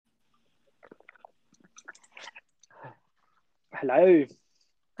Hello,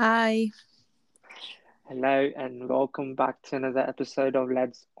 Hi, hello, and welcome back to another episode of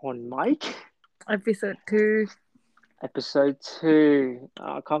Lads on Mic. episode 2. Episode two.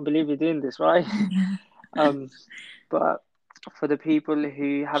 I can't believe we're doing this, right? Um, but for the people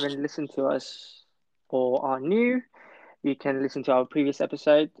who haven't listened to us or are new, you can listen to our previous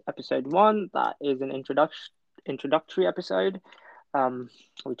episode one. That is an introductory episode. Um,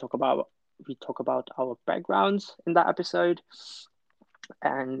 we talk about we talk about our backgrounds in that episode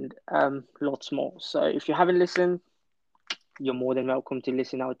and lots more. So if you haven't listened, you're more than welcome to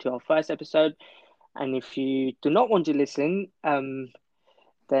listen out to our first episode. And if you do not want to listen,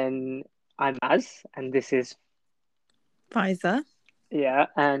 then I'm Az, and this is Pfizer. yeah,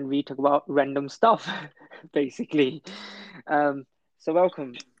 and we talk about random stuff, basically. Um, so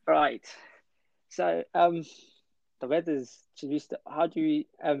welcome. All right. So the weather's. How do we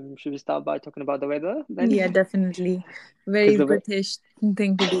should we start by talking about the weather then? Yeah, definitely. Because Very the British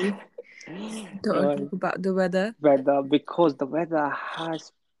thing to do. uh, Talk about the weather. weather because the weather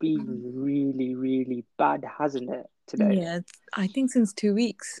has been really really bad, hasn't it? Today. Yeah, I think since 2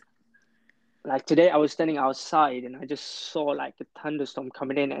 weeks. Like today, I was standing outside and I just saw like a thunderstorm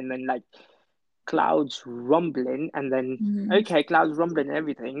coming in, and then like clouds rumbling, and then Mm-hmm. okay, clouds rumbling and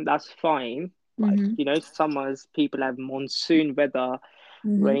everything. That's fine. Like Mm-hmm. summers, people have monsoon weather,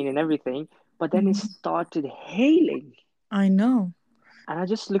 rain Mm-hmm. and everything. But then it Mm-hmm. started hailing, I know. and I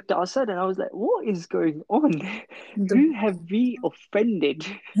just looked outside and I was like, "What is going on? The Who have we offended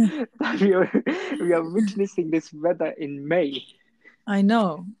that we are witnessing this weather in May?" I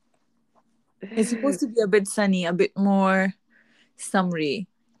know. It's supposed to be a bit sunny, a bit more summery,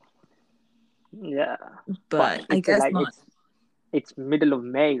 Yeah, but but I it's guess like not. it's middle of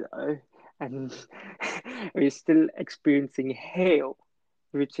May though, and we're still experiencing hail,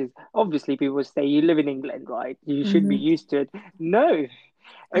 which is obviously people say you live in England, right? You should be Mm-hmm. used to it. No,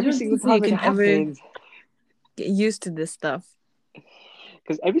 I every don't single think so. You time it can ever happens, get used to this stuff.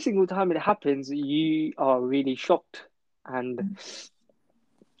 because every single time it happens, you are really shocked, and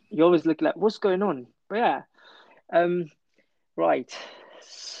you always look like, what's going on? But yeah, um, right.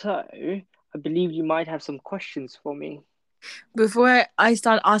 So I believe you might have some questions for me. Before I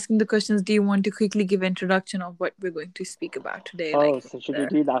start asking the questions, do you want to quickly give introduction of what we're going to speak about today? Oh, Like, so should we the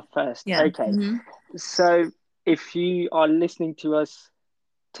do that first? yeah. Okay. Mm-hmm. So if you are listening to us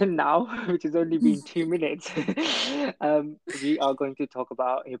till now, which has only been 2 minutes, we are going to talk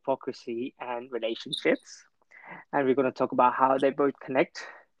about hypocrisy and relationships, and we're going to talk about how they both connect,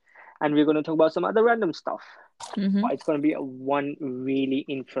 and we're going to talk about some other random stuff. Mm-hmm. But it's going to be a one really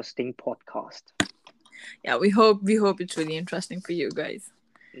interesting podcast. Yeah, we hope it's really interesting for you guys.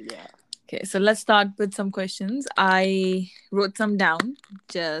 Yeah. Okay, so let's start with some questions. I wrote some down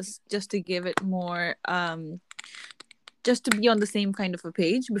just to give it more just to be on the same kind of a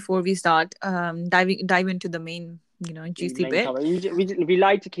page before we start dive into the main The juicy main bit. topic. We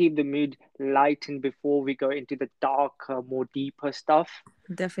like to keep the mood lightened before we go into the darker, more deeper stuff.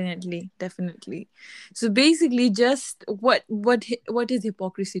 Definitely, definitely. So basically, just what is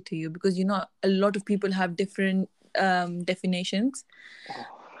hypocrisy to you? Because a lot of people have different definitions.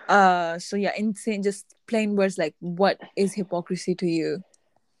 Oh, So yeah, insane. Just plain words like what is hypocrisy to you?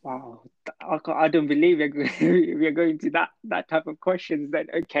 wow, I don't believe we're going to that type of questions. Then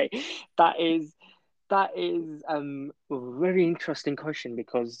okay, that is a very interesting question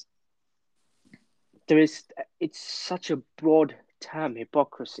because there is it's such a broad term,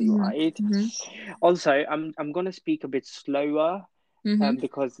 hypocrisy, Mm-hmm. right? Mm-hmm. Also, I'm gonna speak a bit slower, Mm-hmm.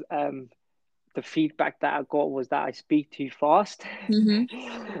 because the feedback that I got was that I speak too fast. Mm-hmm.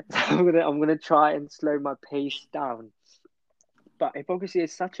 So I'm gonna try and slow my pace down. But hypocrisy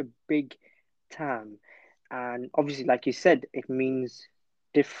is such a big term, and obviously, like you said, it means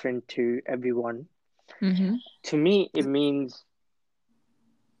different to everyone. Mm-hmm. To me, it means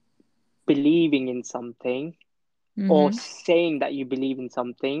believing in something, or Mm-hmm. saying that you believe in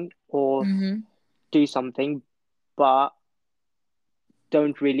something, or Mm-hmm. do something, but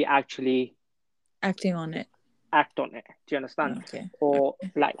don't really actually Acting on it. act on it. Do you understand? Okay. Or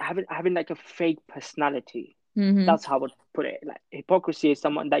like having like a fake personality. Mm-hmm. That's how I would put it. Like hypocrisy is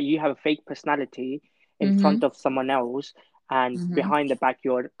someone that you have a fake personality in Mm-hmm. front of someone else, and Mm-hmm. behind the back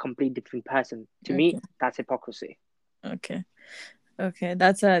you're a complete different person. To me, Okay. that's hypocrisy. Okay. Okay.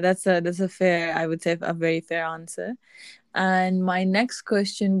 That's a fair, I would say, a very fair answer. And my next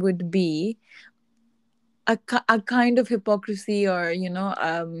question would be a kind of hypocrisy, or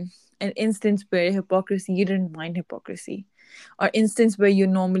an instance where hypocrisy you didn't mind hypocrisy, or instance where you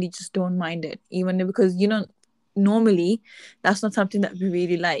normally just don't mind it, even because normally that's not something that we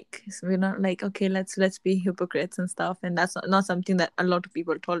really like. So we're not like, okay, let's be hypocrites and stuff, and that's not something that a lot of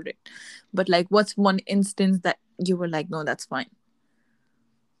people tolerate. But like, what's one instance that you were like, no, that's fine?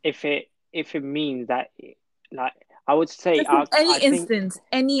 If it means that, like, I would say, Just in any I think, instance,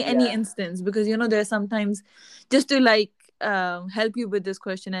 any yeah. instance, because there's sometimes, just to like help you with this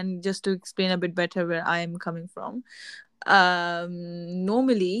question and just to explain a bit better where I am coming from.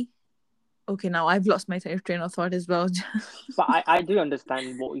 Normally, okay, now I've lost my train of thought as well. But I do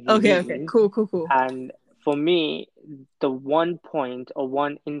understand what you Okay, mean. cool. And for me, the one point or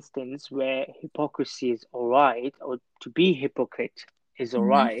one instance where hypocrisy is all right, or to be hypocrite is all Mm-hmm.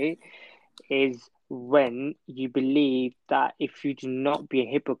 right, is when you believe that if you do not be a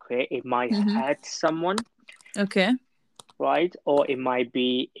hypocrite, it might Mm-hmm. hurt someone, Okay. right? Or it might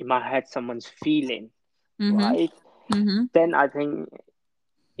hurt someone's feeling, Mm-hmm. right? Mm-hmm. Then I think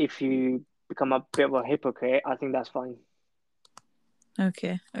if you become a bit of a hypocrite, I think that's fine.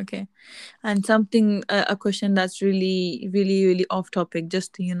 Okay. And something, a question that's really off topic,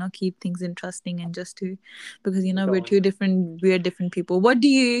 just to keep things interesting, and just to, because Go we're on. we're different people. What do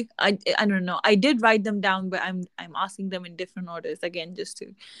you, I don't know, I did write them down, but I'm asking them in different orders again, just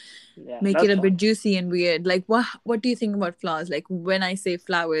to Yeah, make it that's a bit fine. juicy and weird. Like, what do you think about flowers? Like, when I say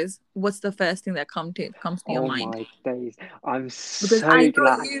flowers, what's the first thing that comes to your Oh mind? my days. I'm Because I so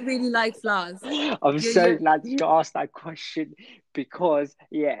know glad. you really like flowers. I'm so You're glad you asked that question because,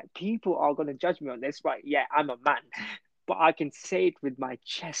 yeah, people are going to judge me on this, right? Yeah, I'm a man, but I can say it with my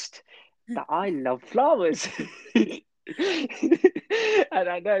chest that I love flowers. And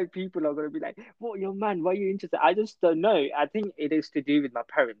I know people are going to be like, "What, your man? Why are you interested?" I just don't know. I think it is to do with my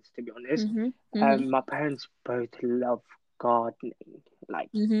parents, to be honest. mm-hmm, mm-hmm, My parents both love gardening, like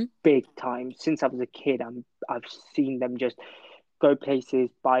mm-hmm, big time. Since I was a kid, I've seen them just go places,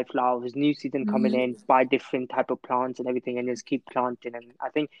 buy flowers, new season coming mm-hmm, in, buy different type of plants and everything, and just keep planting. And I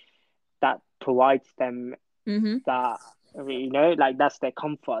think that provides them mm-hmm. that, like that's their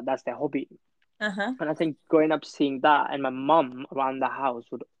comfort, that's their hobby. Uh-huh. And I think growing up seeing that, and my mum around the house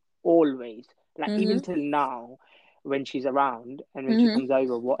would always, like even Mm-hmm. till now, when she's around and when she Mm-hmm. comes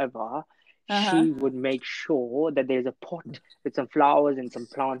over, whatever, Uh-huh. she would make sure that there's a pot with some flowers and some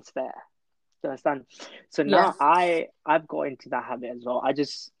plants there. Do you understand? So Yeah. now I've got into that habit as well. I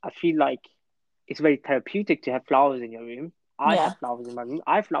feel like it's very therapeutic to have flowers in your room. I Yeah. have flowers in my room.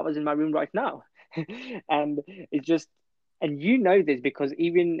 I have flowers in my room right now. And it's just, and you know this because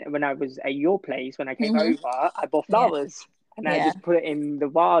even when I was at your place, when I came Mm-hmm. over, I bought Yeah. flowers and I Yeah. just put it in the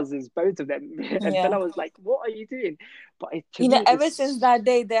vases, both of them. And Yeah. Bella was like, "What are you doing?" But to me, Ever since it's, that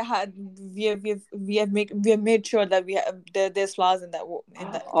day, we have made sure that there's flowers in in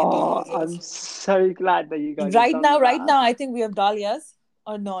those oh, I'm vases. so glad that you guys have Right done now, that. I think we have dahlias.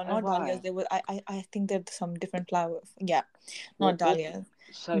 Or no, Oh, not dahlias. why? There was I think there's some different flowers. Yeah, not What? dahlias.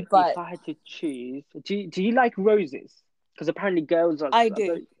 So if But I had to choose, do you like roses? Because apparently girls I are do.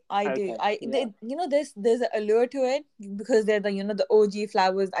 very I do. okay. Yeah. There's an allure to it, because they're the OG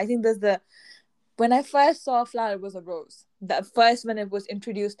flowers. I think there's the when I first saw a flower, it was a rose. The first when it was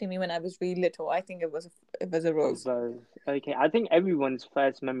introduced to me when I was really little, I think it was a A rose. rose. Okay, I think everyone's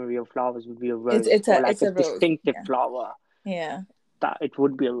first memory of flowers would be a rose or like It's a a rose. distinctive Yeah. flower. Yeah. That it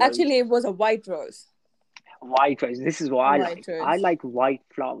would be a rose. Actually, it was a white rose. White rose. This is what I White like. I rose. like white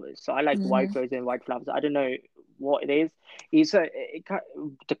flowers. So I like white Mm-hmm. rose and white flowers. I don't know what it is. It's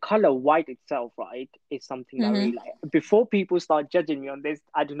the color white itself, right? Is something that I really Mm-hmm. like. Before people start judging me on this,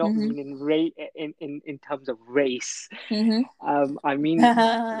 I do not Mm-hmm. mean in terms of race. Mm-hmm. I mean,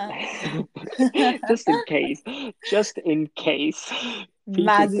 just in case, just in case people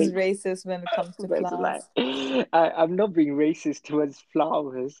Maz is think racist when it comes to that's like flowers. I'm not being racist towards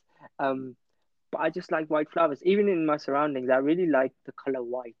flowers. Um, but I just like white flowers. Even in my surroundings, I really like the color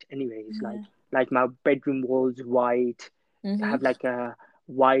white. Anyways, Yeah. like my bedroom walls white, Mm-hmm. have like a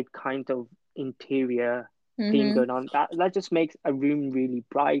white kind of interior theme Mm-hmm. going on. That just makes a room really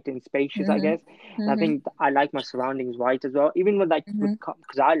bright and spacious, I Mm-hmm. guess. And I Mm-hmm. think I like my surroundings white as well. Even with like with Mm-hmm.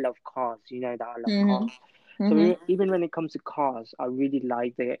 because I love cars, you know that I love Mm-hmm. cars. So Mm-hmm. even when it comes to cars, I really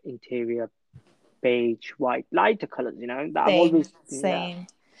like the interior beige, white, lighter colors. That I've Same, always, yeah, same.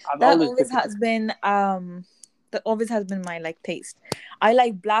 I've That always always preferred. has been my like taste. I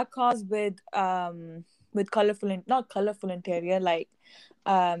like black cars with colorful not colorful interior, like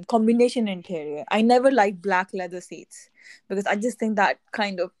combination interior. I never like black leather seats, because I just think that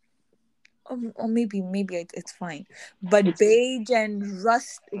kind of, or maybe it's fine. But It's beige and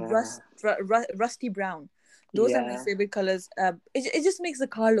yeah, rusty brown, those are my yeah, favorite colors. It just makes the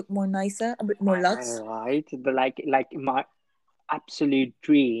car look more nicer, a bit more I know, luxe. right? The like my absolute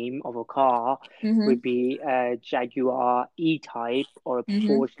dream of a car Mm-hmm. would be a Jaguar E-Type or a Mm-hmm.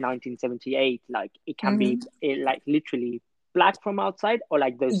 Porsche 1978. Like it can be Mm-hmm. like literally black from outside or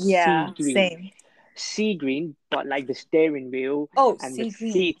like those Yeah, same. sea green, but like the steering wheel Oh, and the sea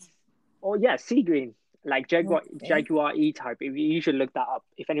green. seats. Oh yeah, sea green. Like Okay. Jaguar E-Type. If you should look that up.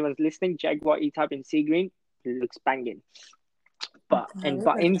 If anyone's listening, Jaguar E-Type in sea green, it looks banging. Okay, I will But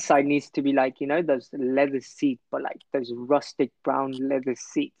look that inside up. needs to be like, those leather seats, but like those rustic brown leather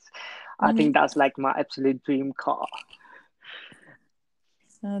seats. I Mm-hmm. think that's like my absolute dream car.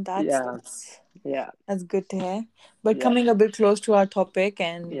 So that's Yeah, that's yeah, That's good to hear. But yeah, coming a bit close to our topic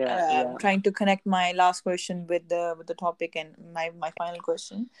and yeah, yeah, trying to connect my last question with the topic and my final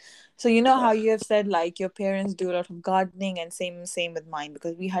question. So you know yeah, how you have said like your parents do a lot of gardening and same with mine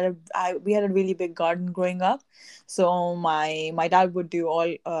because we had a really big garden growing up. So my dad would do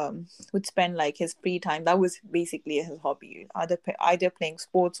all would spend like his free time. That was basically his hobby, either playing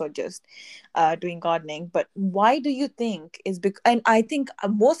sports or just doing gardening. But why do you think is and I think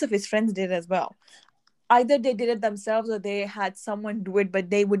most of his friends did as well, either they did it themselves or they had someone do it, but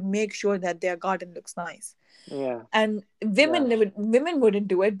they would make sure that their garden looks nice. yeah, And yeah. women wouldn't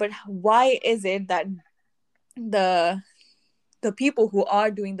do it, but why is it that the the people who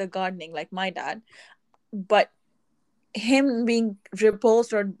are doing the gardening, like my dad, but him being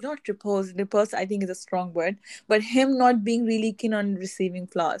repulsed, or not repulsed I think is a strong word, but him not being really keen on receiving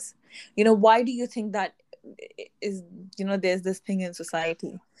flowers, why do you think that is? There's this thing in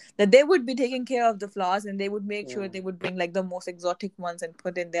society that they would be taking care of the flowers and they would make sure Yeah. they would bring like the most exotic ones and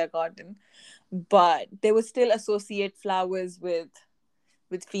put in their garden, but they would still associate flowers with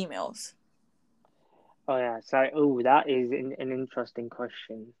females. Oh yeah. So, that is an interesting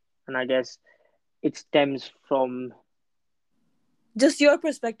question, and I guess it stems from. Just your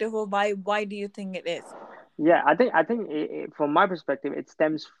perspective of why do you think it is? Yeah, I think from my perspective, it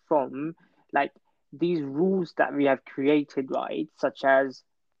stems from like these rules that we have created, right? Such as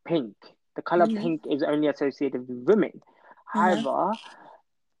pink. The color Mm-hmm. pink is only associated with women. Uh-huh. However,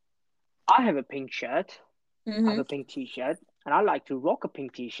 I have a pink shirt, I have Mm-hmm. a pink t-shirt, and I like to rock a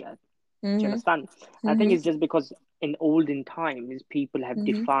pink t-shirt. Do you Mm-hmm. understand? I think Mm-hmm. it's just because in olden times people have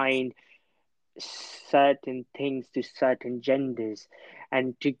Mm-hmm. defined certain things to certain genders,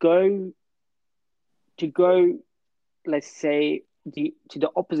 and to go let's say the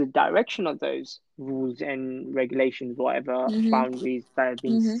opposite direction of those rules and regulations, whatever Mm-hmm. boundaries that have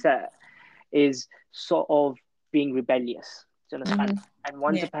been Mm-hmm. set, is sort of being rebellious. Do you understand? Mm-hmm. And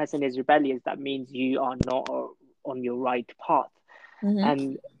once a Yeah. person is rebellious, that means you are not on your right path, Mm-hmm.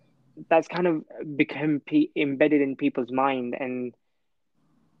 and that's kind of become embedded in people's mind. And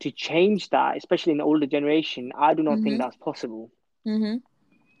to change that, especially in the older generation, I do not think Mm-hmm. that's possible. Mm-hmm.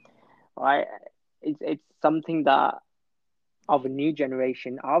 Right? It's something that of a new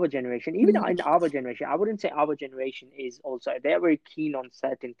generation, our generation, even Mm-hmm. in our generation, I wouldn't say our generation is also, they're very keen on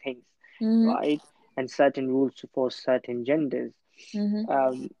certain things, Mm-hmm. right? And certain rules for certain genders. Mm-hmm.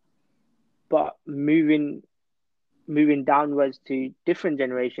 Um, but moving downwards to different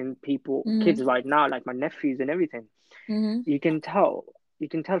generation people, kids Mm-hmm. right now, like my nephews and everything, Mm-hmm. you can tell,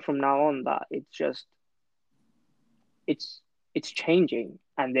 from now on that it's it's changing,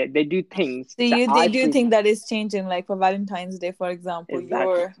 and they do things So that you I do you feel think that is changing? Like for Valentine's Day, for example,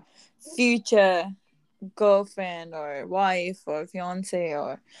 exactly. your future girlfriend or wife or fiance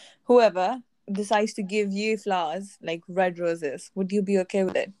or whoever decides to give you flowers like red roses, would you be okay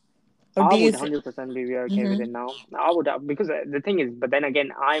with it? Or I do you would think? 100% be okay with Mm-hmm. it now. I would because the thing is, but then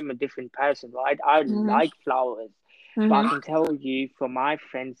again, I'm a different person, right? I Mm-hmm. like flowers, but I Mm-hmm. can tell you from my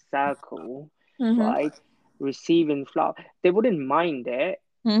friend circle, Mm-hmm. right, receiving flower, they wouldn't mind it.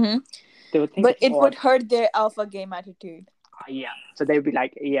 Mm-hmm. They would think But it's it odd. would hurt their alpha game attitude. Yeah. So they'd be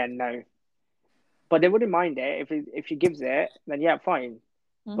like, yeah, no. But they wouldn't mind it if she gives it, then yeah, fine.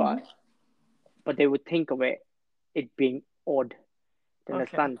 Mm-hmm. But they would think of it being odd. To Okay.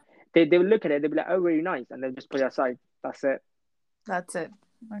 understand? They would look at it, they'd be like, oh, really nice, and they'll just put it aside. That's it. That's it.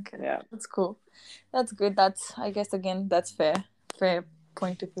 Okay. Yeah. That's cool. That's good. That's, I guess, again, that's fair. Fair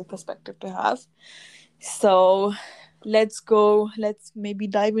point of view perspective to have. So let's go. Let's maybe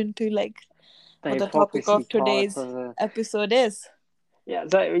dive into like The what the topic hypocrisy of part today's of the. episode is. Yeah,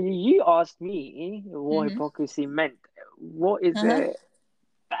 so you asked me what Mm-hmm. hypocrisy meant. What is Uh-huh. it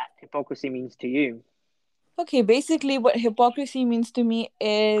that hypocrisy means to you? Okay, basically, what hypocrisy means to me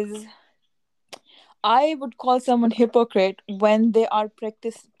is I would call someone hypocrite when they are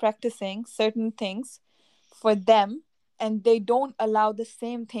practicing certain things for them and they don't allow the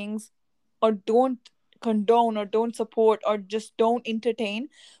same things or don't condone or don't support or just don't entertain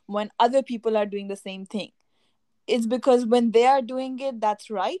when other people are doing the same thing. it's because when they are doing it, that's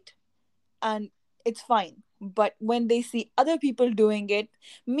right, and it's fine. But when they see other people doing it,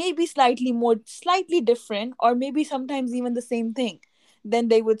 maybe slightly more, slightly different, or maybe sometimes even the same thing, then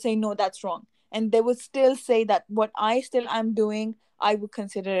they would say, no, that's wrong. And they would still say that what I still am doing, I would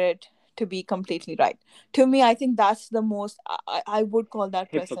consider it to be completely right. To me, I think that's the most, I would call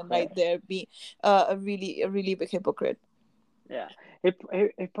that person right Hypocrite. there be a really big hypocrite. Yeah.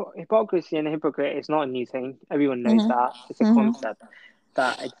 Hypocrisy and hypocrite is not a new thing. Everyone knows Mm-hmm. that. It's a Mm-hmm. concept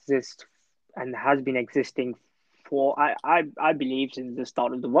that exists and has been existing for I believe since the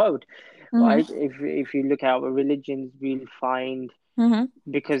start of the world, right? Mm-hmm. If you look at our religions, we'll find, Mm-hmm.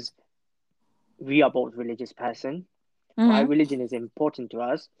 because we are both religious person, right? Mm-hmm. Religion is important to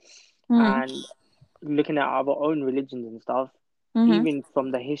us, Mm-hmm. and looking at our own religions and stuff, Mm-hmm. even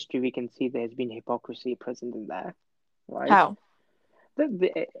from the history, we can see there's been hypocrisy present in there, right? How?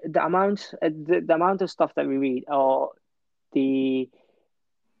 The amount of stuff that we read, or the,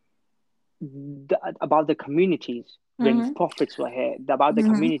 about the communities when Mm-hmm. prophets were here, about the Mm-hmm.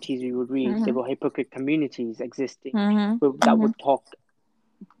 communities we would read, there Mm-hmm. were hypocrite communities existing, Mm-hmm. that Mm-hmm. would talk,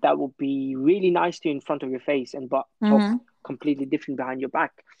 that would be really nice to you in front of your face, and but talk Mm-hmm. completely different behind your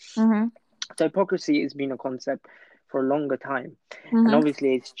back. Mm-hmm. So hypocrisy has been a concept for a longer time, and Mm-hmm.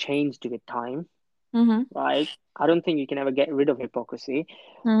 obviously it's changed with time, Mm-hmm. right? I don't think you can ever get rid of hypocrisy,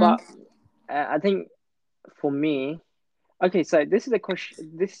 Mm-hmm. but I think for me, okay, so this is a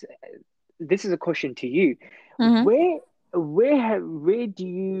question. This is a question to you. Mm-hmm. Where where do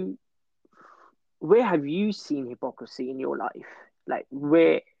you, where have you seen hypocrisy in your life? Like,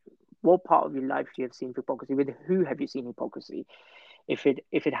 where, what part of your life you have seen hypocrisy? With who have you seen hypocrisy? If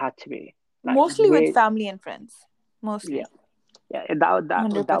it had to be, like, Mostly with where? family and friends. Yeah, Mostly. yeah.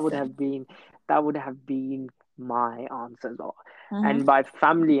 That would 100%. have been, that would have been my answer. Though. Mm-hmm. And by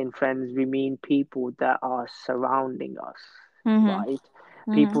family and friends, we mean people that are surrounding us, Mm-hmm. right?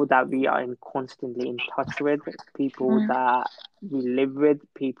 Mm-hmm. People that we are in constantly in touch with, people Mm-hmm. that we live with,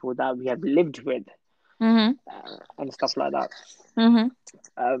 people that we have lived with, Mm-hmm. and stuff like that. Mm-hmm.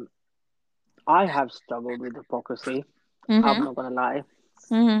 Um, I have struggled with hypocrisy. I'm Mm-hmm. not gonna lie.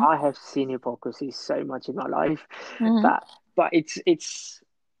 Mm-hmm. I have seen hypocrisy so much in my life Mm-hmm. that, but it's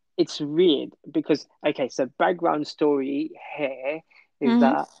weird because, okay, so background story here is Mm-hmm.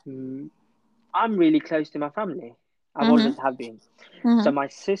 that, I'm really close to my family. I've Mm-hmm. always have been. So Mm-hmm. my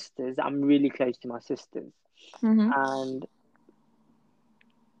sisters, I'm really close to my sisters, Mm-hmm. and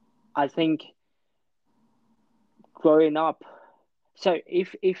I think growing up, so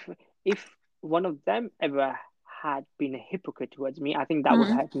if one of them ever had been a hypocrite towards me, I think that would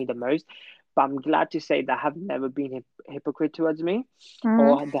hurt me the most. But I'm glad to say that I have never been a hypocrite towards me,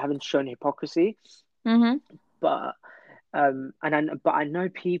 or they haven't shown hypocrisy. Mm-hmm. But but I know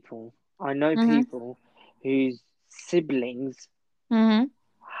people, I know Mm-hmm. people whose siblings Mm-hmm.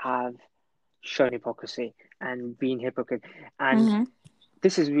 have shown hypocrisy and been hypocrite. And Mm-hmm.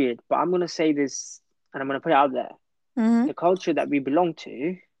 this is weird, but I'm gonna say this, and I'm gonna put it out there. Mm-hmm. The culture that we belong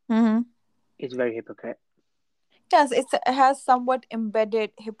to Mm-hmm. is very hypocrite. Yes, it has somewhat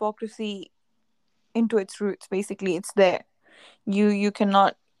embedded hypocrisy into its roots. Basically, it's there. You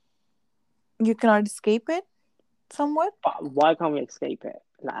cannot, you cannot escape it. Somewhat. But why can't we escape it?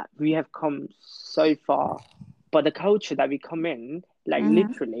 Like, we have come so far, but the culture that we come in, like,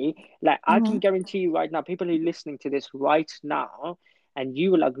 Mm-hmm. literally, like, I Mm-hmm. can guarantee you right now, people who are listening to this right now, and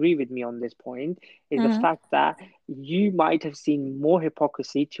you will agree with me on this point, is the Mm-hmm. fact that you might have seen more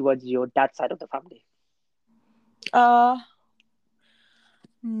hypocrisy towards your dad's side of the family. Uh,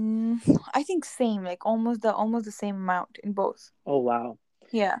 I think same, like almost the same amount in both. Oh wow,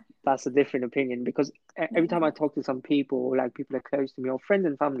 Yeah. that's a different opinion, because every time I talk to some people, like people are close to me or friends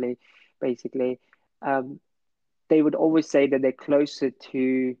and family, basically, um, they would always say that they're closer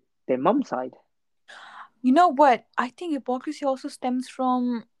to their mum's side. You know what? I think hypocrisy also stems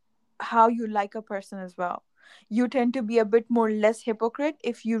from how you like a person as well. You tend to be a bit more less hypocrite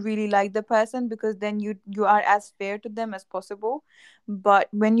if you really like the person, because then you are as fair to them as possible. But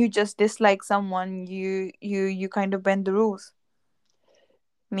when you just dislike someone, you kind of bend the rules.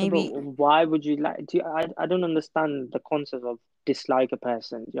 Yeah, but Maybe. why would you like? I don't understand the concept of dislike a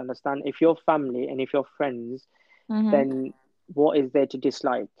person. Do you understand? If you're family and if you're friends, Mm-hmm. then what is there to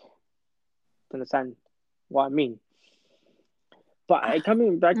dislike? Do you understand what I mean? But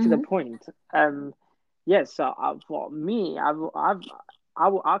coming back to the Mm-hmm. point, yes. So for me,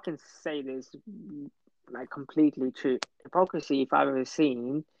 I can say this, like, completely true. Hypocrisy, if I've ever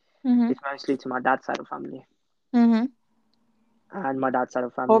seen, Mm-hmm. is mostly to my dad's side of family, Mm-hmm. and my dad's side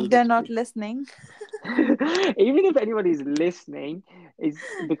of family Hope is they're not extreme. listening. Even if anybody's listening, is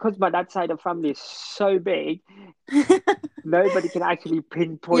because my dad's side of family is so big, nobody can actually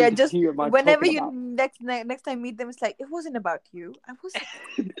Yeah, pinpoint just who am I whenever talking you about. next time meet them, it's like, it wasn't about you. I wasn't.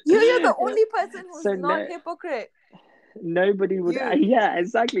 You're the only person who's So not no, hypocrite. nobody would. You. Yeah,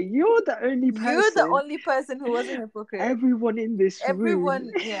 exactly. You're the only You're the person. only person who was a hypocrite. Everyone in this room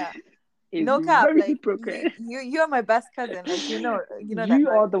Everyone, yeah. is No cap. very Like you, hypocrite. you're my best cousin. Like you know that, You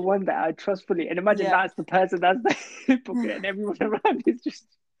right? are the one that I trust fully. And imagine Yeah. that's the person that's the hypocrite, and everyone around is just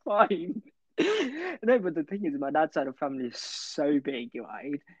fine. No, but the thing is, my dad's side of family is so big,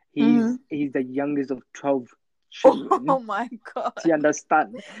 right? Hmm. He's the youngest of 12 Oh children. my Do you god,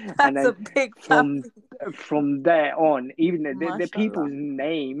 understand? And that's a then big from family. there on, even the people's Mashallah.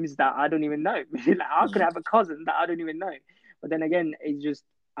 names that I don't even know. Like I could have a cousin that I don't even know. But then again, it's just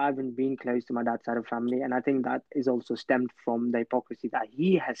I haven't been close to my dad's side of family, and I think that is also stemmed from the hypocrisy that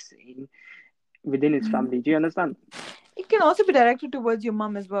he has seen within his Mhm. family. Do you understand? It can also be directed towards your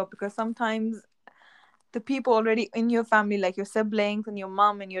mom as well, because sometimes the people already in your family, like your siblings and your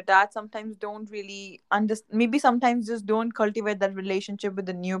mom and your dad, sometimes don't really understand, maybe sometimes just don't cultivate that relationship with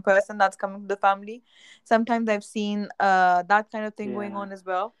the new person that's coming to the family. Sometimes I've seen that kind of thing going Yeah. on as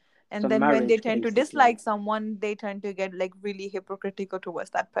well. And So then when they marriage, tend to basically. dislike someone, they tend to get like really hypocritical towards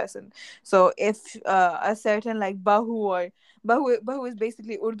that person. So if a certain like bahu, or bahu is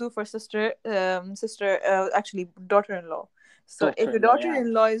basically Urdu for sister, actually daughter-in-law. So if your Daughter-in-law, yeah.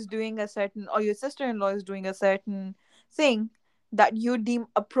 daughter-in-law is doing a certain, or your sister-in-law is doing a certain thing that you deem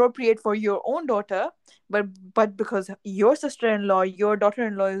appropriate for your own daughter, but because your sister-in-law, your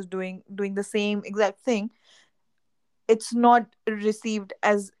daughter-in-law is doing the same exact thing, it's not received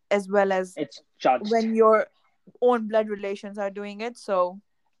as well as It's judged. when your own blood relations are doing it. So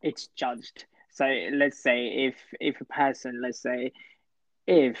It's judged. So let's say if a person, let's say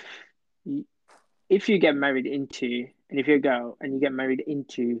if if you get married into, and if you're a girl and you get married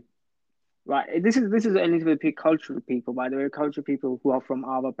into, right, this is only for the cultural people, by the way, cultural people who are from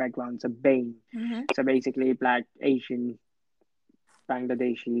our backgrounds, so BAME, mm-hmm, so basically black, Asian,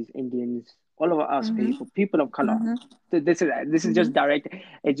 Bangladeshis, Indians, all of us mm-hmm, people of color. mm-hmm, This is mm-hmm. just direct.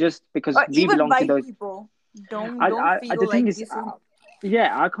 It's just because Or we even belong to white those. people, don't The feel thing like is, this is. yeah,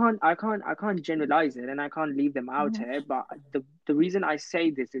 I can't generalize it, and I can't leave them out Mm-hmm, here. But the reason I say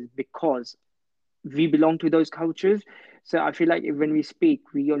this is because we belong to those cultures. So I feel like when we speak,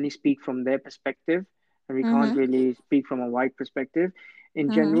 we only speak from their perspective, and we can't mm-hmm, really speak from a white perspective in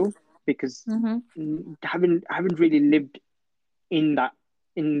mm-hmm, general because mm-hmm. haven't really lived in that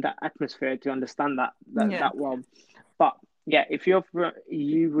atmosphere to understand Yeah. that well. But yeah, if you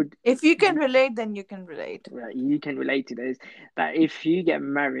would If you can relate, then you can relate. you can relate to this, that if you get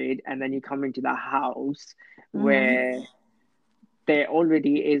married and then you come into the house Mm-hmm. where there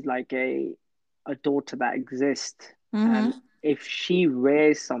already is like a daughter that exists, and Mm-hmm. if she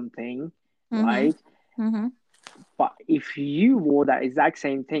wears something, Mm-hmm. right, Mm-hmm. but if you wore that exact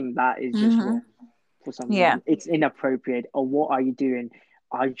same thing, that is just Mm-hmm. wrong for some Yeah. reason. It's inappropriate. Or what are you doing?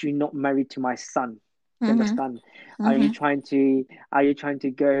 Are you not married to my son? Do you Mm-hmm. understand? Are you Mm-hmm. trying to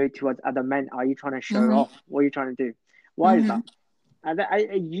go towards other men? Are you trying to show Mm-hmm. off? What are you trying to do? Why is that? Mm-hmm.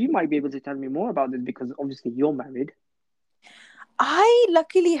 And you might be able to tell me more about this because obviously you're married. I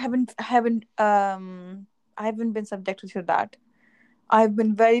luckily haven't been subjected to that. I've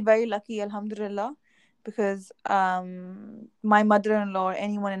been very, very lucky, alhamdulillah, because my mother-in-law or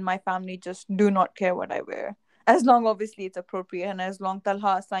anyone in my family just do not care what I wear. As long obviously it's appropriate, and as long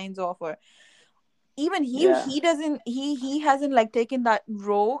Talha signs off, or even Yeah, he doesn't, he hasn't like taken that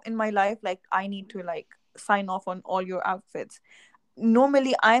role in my life, like I need to like sign off on all your outfits.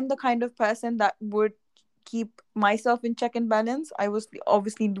 Normally I'm the kind of person that would keep myself in check and balance. I was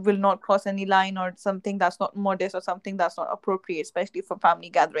obviously will not cross any line or something that's not modest or something that's not appropriate, especially for family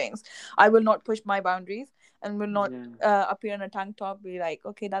gatherings. I will not push my boundaries and will not yeah, appear in a tank top, be like,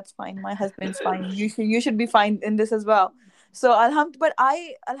 okay, that's fine, my husband's fine, you should be fine in this as well. So but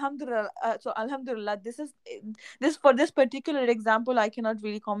I alhamdulillah, alhamdulillah, this for this particular example I cannot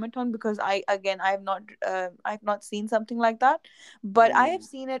really comment on, because I've not seen something like that. But I yeah. have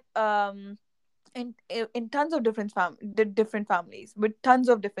seen it in tons of different families, with tons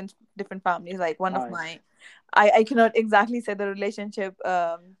of different families. Like one of Right. my, I cannot exactly say the relationship.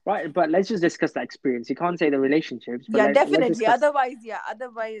 Right, but let's just discuss that experience. You can't say the relationships, but Yeah, let's definitely, discuss.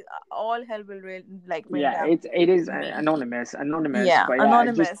 otherwise, all hell will like rain Yeah, down it is to me. anonymous, Yeah, but yeah,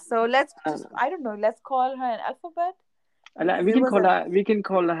 just anonymous. So let's uh, just, I don't know, let's call her an alphabet, because we it can was call a, her. We can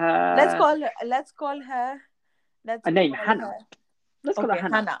call her let's call her let's a name, call Hannah. her Let's call her Okay,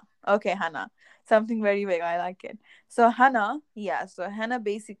 Hannah. Hannah. Okay, Hannah. Something very big. I like it. So Hannah, yeah. So Hannah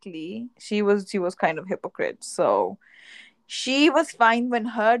basically, she was kind of hypocrite. So She was fine when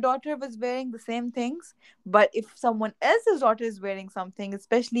her daughter was wearing the same things, but if someone else's daughter is wearing something,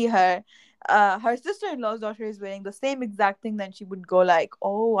 especially her sister-in-law's daughter is wearing the same exact thing, then she would go like,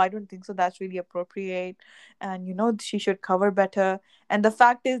 oh, I don't think so, that's really appropriate, and she should cover better. And the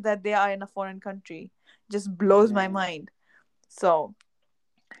fact is that they are in a foreign country just blows my Yeah, mind. So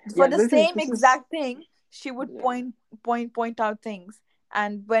for yeah. the This is same this is exact thing, she would yeah, point out things.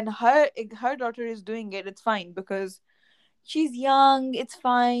 And when her daughter is doing it, it's fine because she's young, it's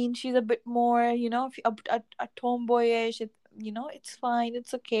fine. She's a bit more, a tomboyish. It's fine,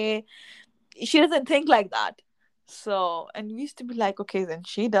 it's okay. She doesn't think like that. So, and we used to be like, okay, then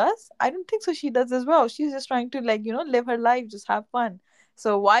she does. I don't think so. She does as well. She's just trying to, like, live her life, just have fun.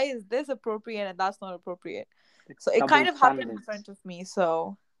 So why is this appropriate and that's not appropriate? So it double kind of happened in front standards. of me.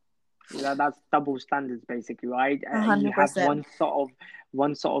 So That's double standards, basically, right? You have 100%.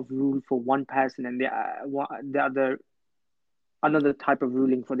 one sort of rule for one person, and the other another type of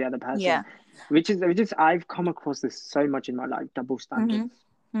ruling for the other person, Yeah. which is I've come across this so much in my life. Double Mm-hmm. standards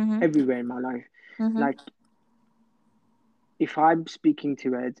Mm-hmm. everywhere in my life. Mm-hmm. Like if I'm speaking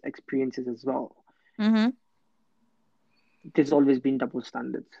to experiences as well, Mm-hmm. there's always been double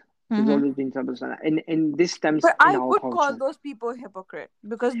standards. There's Mm-hmm. always been double standards, and this stems But in I our would call culture. those people hypocrite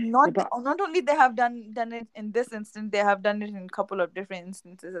because Yeah, not only they have done it in this instance, they have done it in a couple of different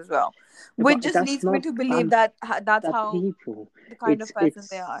instances as well, but which just that's leads me not to believe done. that that's The how people, the kind it's of person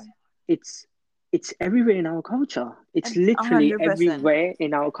they it's are. it's it's everywhere in our culture. It's And literally 100%. everywhere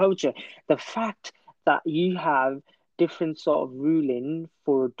in our culture. The fact that you have different sort of ruling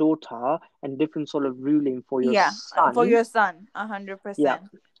for a daughter and different sort of ruling for your Yeah, for son. your son, Yeah, 100%.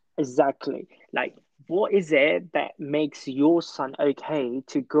 exactly. Like, what is it that makes your son okay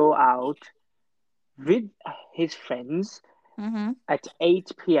to go out with his friends Mm-hmm. at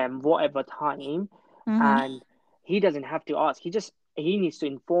 8 p.m., whatever time, Mm-hmm. and he doesn't have to ask. He needs to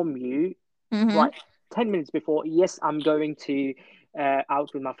inform you Mm-hmm. right 10 minutes before. Yes, I'm going to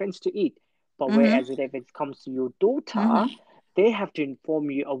out with my friends to eat. But Mm-hmm. whereas if it comes to your daughter, Mm-hmm. they have to inform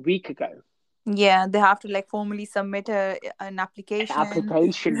you a week ago. Yeah, they have to like formally submit an An application.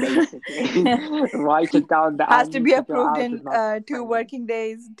 application, basically. Write it down that I Has to need be to go approved out with in my 2 working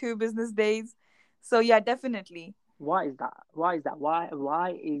days, 2 business days. So yeah, definitely. Why is that? Why is that?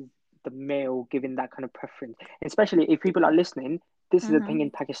 Why is the male given that kind of preference? Especially if people are listening, this is a thing Mm-hmm.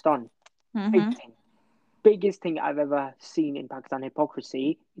 in Pakistan. Big Mm-hmm. thing. Biggest thing I've ever seen in Pakistan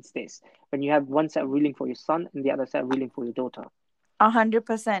hypocrisy. It's this: when you have one set ruling for your son and the other set ruling for your daughter.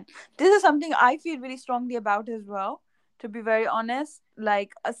 100%. This is something I feel really strongly about as well. To be very honest,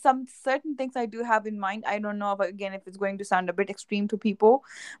 like some certain things I do have in mind. I don't know if, again, if it's going to sound a bit extreme to people,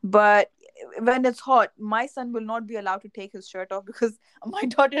 but when it's hot, my son will not be allowed to take his shirt off because my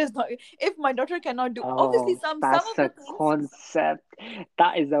daughter is not. If my daughter cannot do, obviously Oh, some that's of the a things. concept.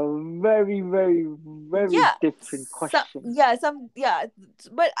 That is a very, very, very Yeah, different question. yeah,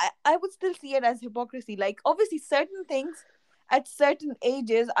 but I would still see it as hypocrisy. Like obviously certain things at certain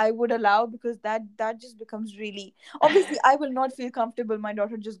ages I would allow because that just becomes really, obviously I will not feel comfortable my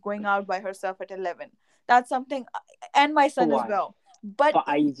daughter just going out by herself at 11. That's something, and my son as Why? well. But But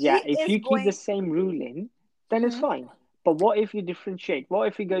if yeah, he if is you keep the going. same ruling, then it's Mhm. fine. But what if you differentiate? What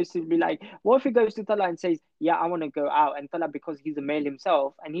if he goes to be like, what if he goes to Tala and says, yeah, I want to go out, and Tala, because he's a male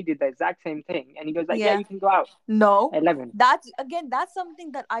himself and he did the exact same thing, and he goes like, yeah, Yeah. you can go out No, at 11. that's again, that's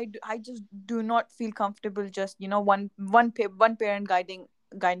something that I just do not feel comfortable just one parent guiding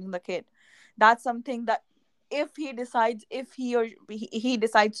the kid. That's something that if he decides, if he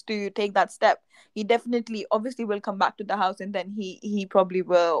decides to take that step, he definitely obviously will come back to the house, and then he probably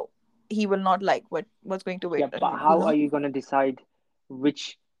will not like what's going to Yeah, wait but how are you going to decide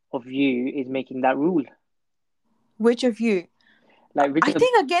which of you is making that rule? which of you. Like, which I of the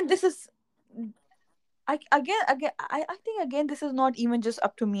think again this is I think again this is not even just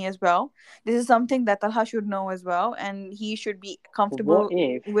up to me as well. This is something that Talha should know as well, and he should be what comfortable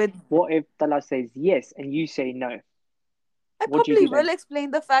if with. what if Tala says yes and you say no? I What do you probably do will then?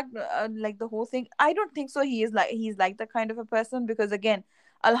 explain the fact, like the whole thing. I don't think so. He's like the kind of a person because again,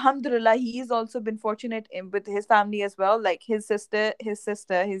 Alhamdulillah, he's also been fortunate with his family as well. Like his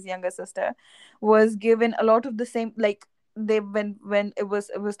younger sister, was given a lot of the same, like they when it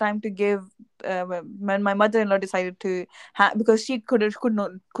was time to give, when my mother-in-law decided to because she could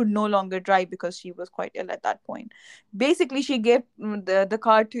no longer drive because she was quite ill at that point. Basically, she gave the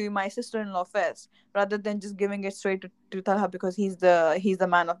car to my sister-in-law first rather than just giving it straight to Talha because he's the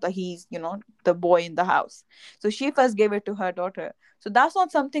man of the he's the boy in the house. So she first gave it to her daughter. So that's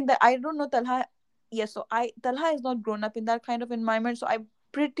not something that I don't know Talha. Yes, so I Talha is not grown up in that kind of environment. So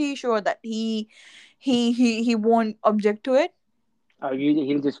pretty sure that he won't object to it. Oh,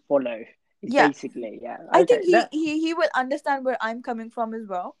 he'll just follow. It's Yeah, basically, yeah. I Okay, think he that he he will understand where I'm coming from as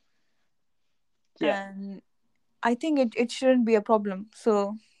well, yeah. and I think it shouldn't be a problem.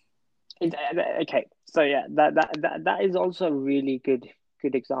 So. Okay, so yeah, that is also a really good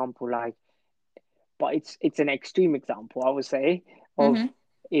example. Like, but it's an extreme example, I would say, of Mm-hmm.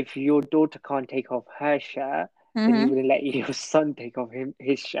 if your daughter can't take off her shirt, then you Mm-hmm. wouldn't let your son take off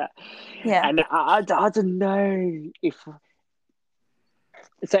his shirt. Yeah. And I don't know if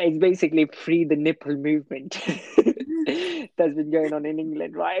so. It's basically free the nipple movement that's been going on in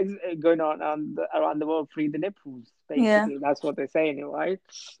England, right? It's going on around the world. Free the nipples, Yeah. basically. That's what they're saying, right?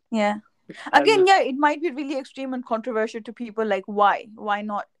 Yeah. Again, Um, yeah, it might be really extreme and controversial to people. Like, why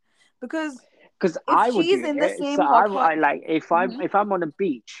not? Because because if I would she's do in the it. So same hot. I like Mm-hmm. if I'm on a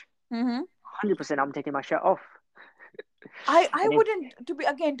beach, Mm-hmm. 100% I'm taking my shirt off. I And if wouldn't, to be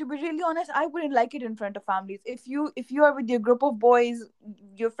really honest, I wouldn't like it in front of families. If you are with your group of boys,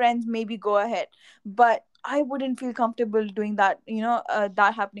 your friends, maybe go ahead, but I wouldn't feel comfortable doing that,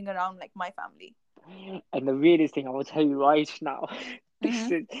 that happening around like my family. and the weirdest thing I will tell you right now, this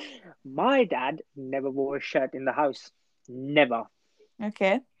Mm-hmm. is my dad never wore a shirt in the house. Never.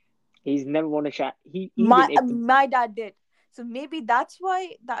 Okay. He's never worn a shirt. He my even if the my dad did, so maybe that's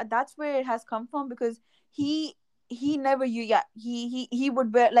why that's where it has come from, because he he never you yeah he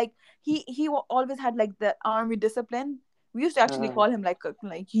would wear like always had like the army discipline. We used to actually uh, call him like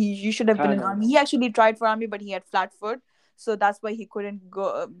he should have been in colonel. army. He actually tried for army, but he had flat foot, so that's why he couldn't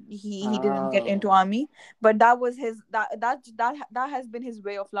go. He didn't get into Oh. army, but that was his that has been his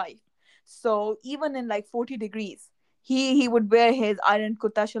way of life. So even in like 40 degrees, he would wear his iron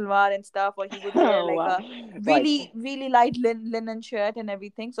kurta shalwar and stuff, or he would wear Oh, like wow. a Right. really light linen shirt and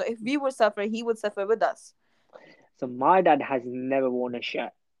everything. So if we would suffer, he would suffer with us. So my dad has never worn a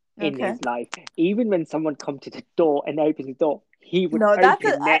shirt in Okay. his life. Even when someone comes to the door and opens the door, he would No,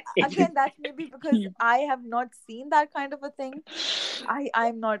 open it. again, that's maybe because He, I have not seen that kind of a thing.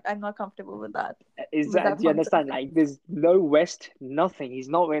 I'm not comfortable with that, is with that, that do you concept. understand? Like, there's no West, nothing. He's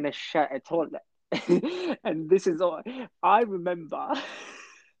not wearing a shirt at all. And this is all I remember.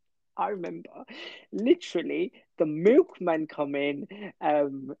 I remember literally the milkman come in,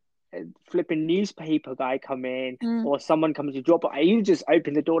 um, flipping newspaper guy come in, Mm. or someone comes to drop it. You just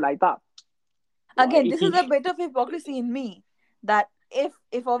open the door like that. Again, Right? this is a bit of hypocrisy in me, that if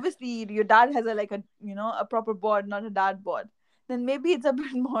obviously your dad has a like a a proper board, not a dad board, then maybe it's a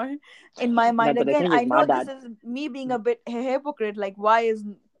bit more in my No, mind. but the Again, thing I is, my know this dad, is me being a bit hypocrite. Like, why is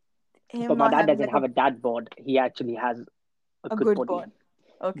him but my not dad having doesn't like a have a dad bod. He actually has a a good good body board?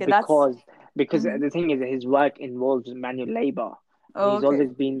 Okay, that's. because Mm-hmm. the thing is, his work involves manual labor. Oh, He's okay.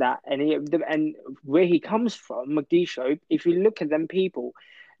 always been that, and where he comes from, Mogadishu. If you look at them people,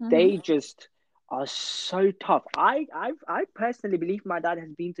 Mm-hmm. they just are so tough. I personally believe my dad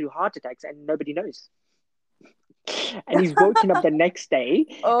has been through heart attacks and nobody knows. And he's woken up the next day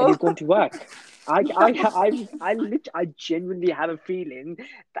and Oh. he's gone to work. I genuinely have a feeling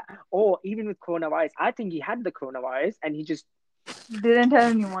that, or even with coronavirus, I think he had the coronavirus and he just, Didn't tell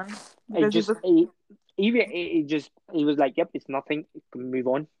anyone he because he just, was. he was like, yep, it's nothing, move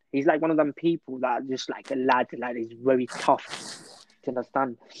on. He's like one of them people that just like a lad is very tough to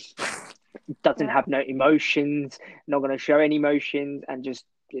understand. Doesn't Yeah. have no emotions, not gonna show any emotions, and just,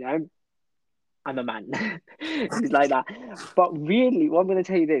 I'm a man. He's like that. But really, what I'm going to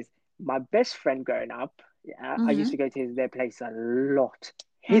tell you this, my best friend growing up, yeah, I used Mm-hmm. to go to their place a lot.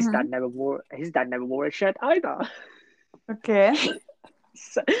 Mm-hmm. His dad never wore a shirt either. Okay.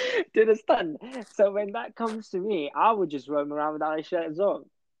 So, do you understand? So when that comes to me, I would just roam around without a shirt as well.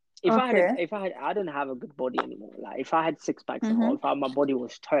 Okay. I don't have a good body anymore. Like if I had six packs Mm-hmm. or my body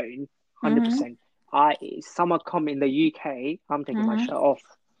was toned, Mm-hmm. 100%. Summer come in the UK, I'm taking my Mm-hmm. shirt off.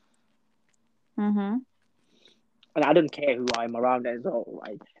 Mm-hmm. And I don't care who I'm around as well,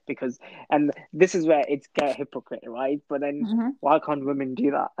 right? Because, and this is where it's get hypocrite, right? But then Mm-hmm. why can't women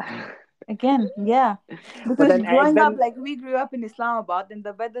do that? Again, yeah, But because growing up, then like we grew up in Islamabad, and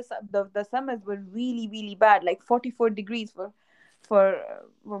the weather, the summers were really, really bad, like 44 degrees for.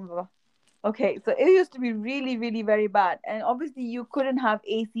 Okay, so it used to be really, really very bad, and obviously you couldn't have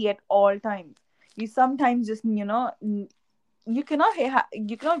AC at all times. You sometimes just you cannot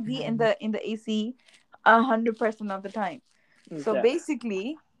be in the AC 100% of the time. So yeah.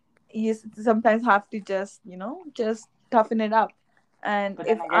 basically, sometimes have to just toughen it up. And But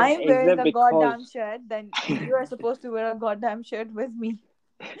then if again, I'm is wearing it a goddamn because shirt, then you are supposed to wear a goddamn shirt with me.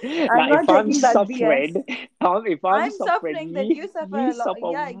 I'm like not if I'm taking that BS. suffering, if I'm I'm suffering, suffering, then you suffer you a lot. suffer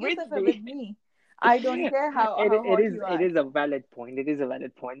Yeah, you with suffer with me. me. I don't care how It hot is you are. a valid point. It is a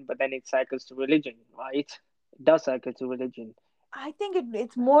valid point, but then it cycles to religion, right? It does cycle to religion. I think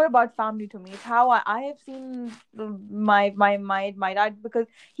it's more about family to me. It's how I have seen my dad, because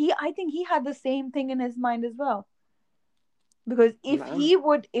I think he had the same thing in his mind as well. Because No.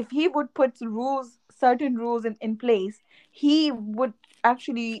 if he would put rules, certain rules in place, he would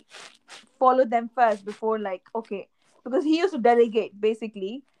actually follow them first before, like, okay, because he used to delegate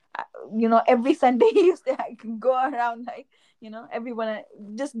basically. uh, every Sunday he used to go around, like, everyone,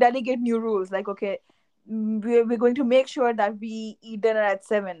 just delegate new rules, like, okay, we're going to make sure that we eat dinner at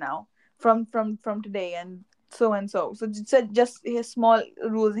 7 now, from today, and so just his small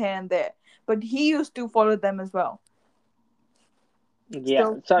rules here and there, but he used to follow them as well. Yeah.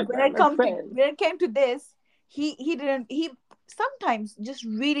 So So fair. when it came to this, he didn't he sometimes, just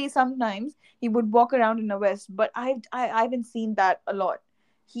really sometimes, he would walk around in a vest, but I haven't seen that a lot.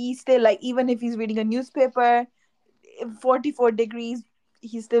 He still, like, even if he's reading a newspaper, 44 degrees,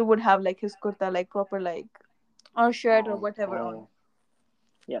 he still would have like his kurta, like proper, like, or shirt or whatever on. Okay.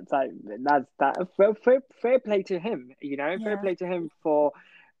 Yeah. So that's that. Fair play to him. You know, fair Yeah. play to him for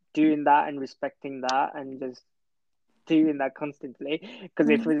doing that and respecting that and just doing that constantly. Because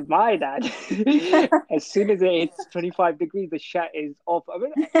if it Mhm. was my dad, as soon as it's 25 degrees, the shirt is off. I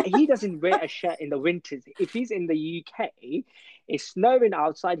mean, he doesn't wear a shirt in the winters. If he's in the UK, it's snowing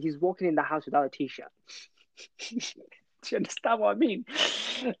outside, he's walking in the house without a t-shirt. Do you understand what I mean?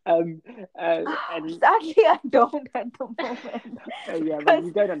 Um, and Sadly, I don't at the moment. yeah, but Because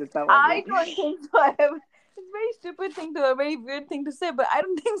you don't understand what I I mean. don't think so. It's a very stupid thing to, a very weird thing to say, but I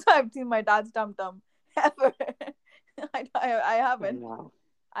don't think so. I've seen my dad's tum tum ever. I Oh haven't. wow!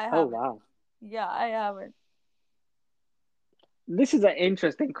 I Oh haven't. wow! Yeah, I haven't. This is an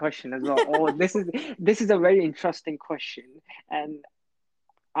interesting question as well. Or this is a very interesting question, and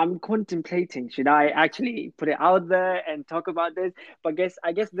I'm contemplating should I actually put it out there and talk about this. But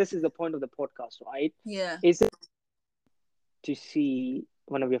I guess this is the point of the podcast, right? Yeah. Is it to see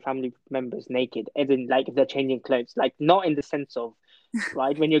one of your family members naked, as in like if they're changing clothes, like not in the sense of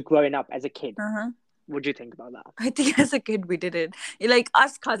right when you're growing up as a kid. Uh huh. What do you think about that? I think as a kid we did it. Like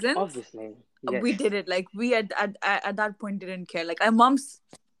us cousins, Obviously, yes. we did it. Like we at that point didn't care. Like our moms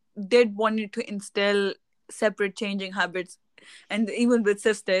did wanted to instill separate changing habits, and even with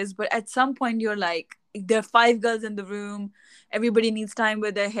sisters, but at some point you're like, there are five girls in the room, everybody needs time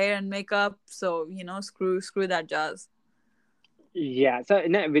with their hair and makeup, so screw that jazz. Yeah. So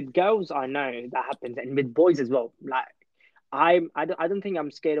no, with girls, I know that happens, and with boys as well. Like I don't think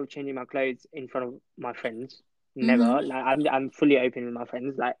I'm scared of changing my clothes in front of my friends. Mm-hmm. Never. Like I'm fully open with my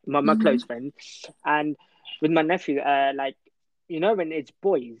friends, like my close Mm-hmm. friends, and with my nephew. Like when it's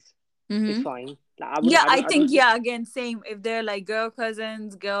boys, it's Mm-hmm. fine. Like I wouldn't. Yeah, I I don't think, think yeah, again, same. If they're like girl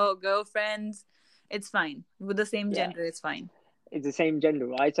cousins, girlfriends, it's fine. With the same yeah, gender, it's fine. it's the same gender,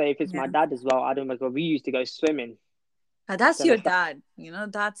 right? So if it's my Yeah. dad as well, I don't like. Well, we used to go swimming. That's Do you your understand?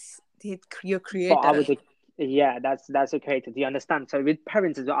 dad. That's your But I creator. was a yeah, that's okay to do you understand. So with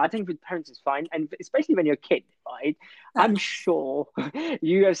parents as well, I think with parents it's fine, and especially when you're a kid, right? Huh. I'm sure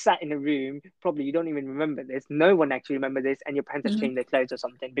you have sat in a room, probably you don't even remember this. No one actually remember this, and your parents have Mhm. changed their clothes or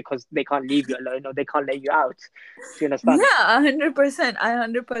something because they can't leave you alone or they can't let you out. Do you understand? Yeah, 100%.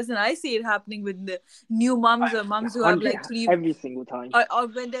 100%. I see it happening with the new moms, or moms who have Hundred like three, every single time. or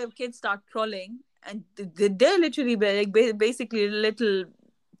when their kids start crawling, and they're literally like basically little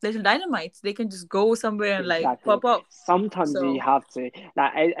dynamites. They can just go somewhere and like Exactly. pop up. Sometimes you So. have to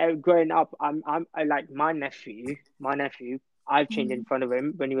like growing up. I like my nephew. I've changed in Mhm. front of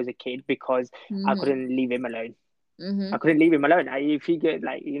him when he was a kid because I Mhm. couldn't leave him alone. I Mhm. couldn't leave him alone. If he get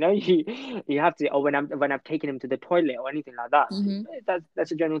like you have to. Or when I've taken him to the toilet or anything like that. Mhm.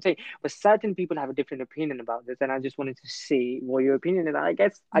 That's a general thing. But certain people have a different opinion about this, and I just wanted to see what your opinion is. I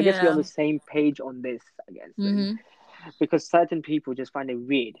guess we're on Yeah. the same page on this. I guess then Mhm. because certain people just find it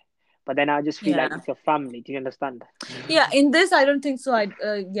weird. But then I just feel like Yeah. it's your family. Do you understand? Yeah. In this, I don't think so.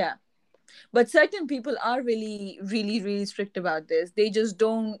 Yeah. But certain people are really, really, really strict about this. They just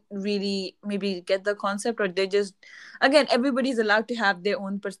don't really maybe get the concept, or they just, again, everybody's allowed to have their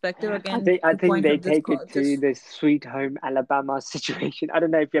own perspective. Again, I the think point they of this take call, it to this. the Sweet Home Alabama situation. I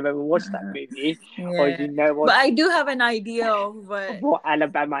don't know if you've ever watched that movie or if Yeah. you know But I do have an idea of what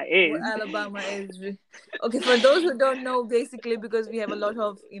Alabama what is. Alabama is. Okay, for those who don't know, basically, because we have a lot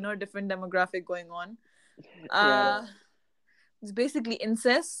of different demographic going on. Yeah, Uh, it's basically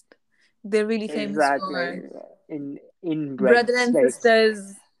incest. They're really famous exactly. for In brother inbreds and space,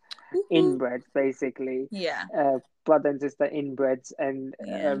 sisters. Woohoo. inbreds basically, Yeah, brother and sister inbreds, and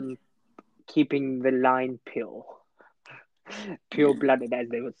yeah. keeping the line pure. pure blooded, as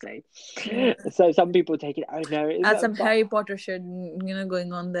they would say. Yeah. So some people take it, oh no, is Add that? some But Harry Potter shit,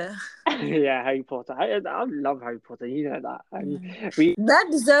 going on there. yeah, Harry Potter. I love Harry Potter. You know that, and Mm. we That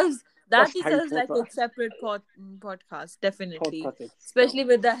deserves that watched Harry deserves like Potter its separate podcast, definitely. podcast itself. Especially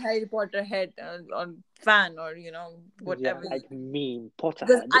with the Harry Potter head or fan or Yeah, whatever. like me,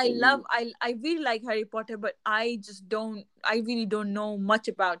 Because Potterhead. I really like Harry Potter, but I really don't know much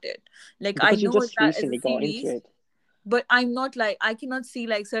about it. Like I Because you know just that as a recently got into series, it. but I'm not like I cannot see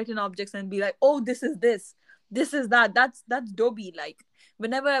like certain objects and be like, oh, this is that. That's Dobby. Like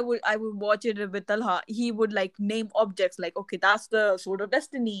whenever I would watch it with Talha, he would like name objects like, okay, that's the Sword of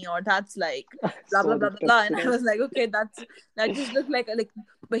Destiny, or that's like blah blah Sword blah of blah blah. And I Destiny. was like, okay, that just looked like,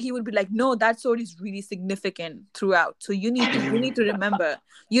 but he would be like, no, that sword is really significant throughout. So you need to remember.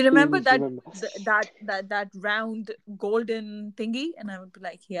 You You remember need to that remember. that round golden thingy, and I would be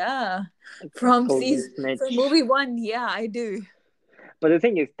like, yeah, from Golden season from Snitch. movie one, yeah, I do. But the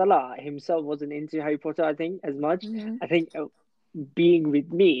thing is, Tala himself wasn't into Harry Potter, I think, as much. Mm-hmm. I think being with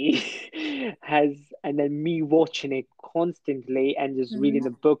me has, and then me watching it constantly and just reading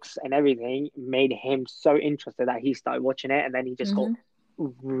Mm-hmm. the books and everything made him so interested that he started watching it, and then he just got Mm-hmm.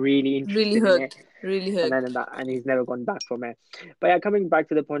 really Really interested in it, hooked. Really and hooked. then that, and he's never gone back from it. But yeah, coming back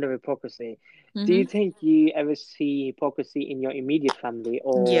to the point of hypocrisy, do Mm-hmm. you think you ever see hypocrisy in your immediate family,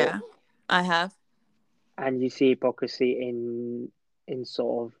 or Yeah, I have. and you see hypocrisy in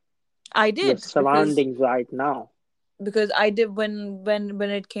sort of I your did surroundings right now? because I did when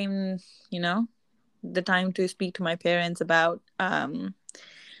it came, you know, the time to speak to my parents about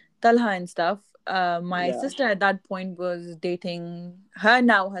Talha and stuff. My Yeah. sister at that point was dating her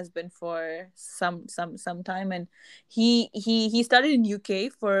now husband for some time, and he studied in UK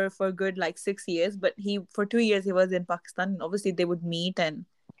for good like 6 years, but he for 2 years he was in Pakistan. And obviously, they would meet and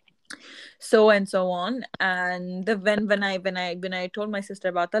so on. And when I told my sister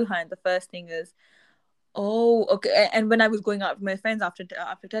about Talha, and the first thing is, oh, okay. And when I was going out with my friends after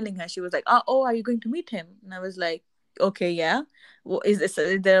telling her, she was like, oh, are you going to meet him? And I was like, okay, yeah. Well, is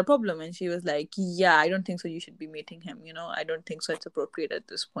there a problem? And she was like, yeah, I don't think so. You should be meeting him. I don't think so. It's appropriate at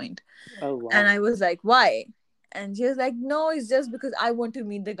this point. Oh And wow. I was like, why? And she was like, no, it's just because I want to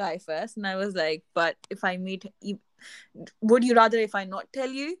meet the guy first. And I was like, but if I meet, would you rather if I not tell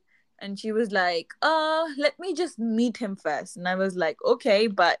you? And she was like, let me just meet him first. And I was like, okay,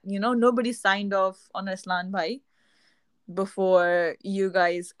 but nobody signed off on Aslan Bhai before you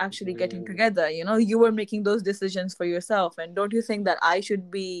guys actually getting Mm, together. You were making those decisions for yourself. And don't you think that I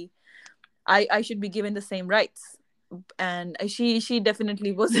should be given the same rights? And she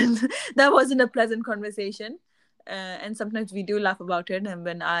definitely wasn't. That wasn't a pleasant conversation. And sometimes we do laugh about it, and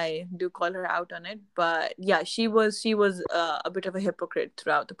when I do call her out on it, but yeah, she was a bit of a hypocrite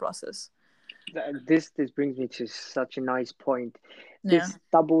throughout the process. this brings me to such a nice point. Yeah. This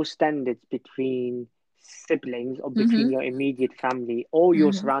double standards between siblings or between Mhm. your immediate family or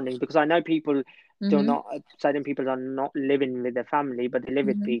your Mhm. surroundings, because I know people do Mhm. not, certain people are not living with their family, but they live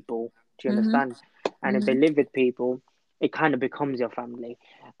with Mhm. people. Do you Mhm. understand? And if they Mhm. live with people, it kind of becomes your family.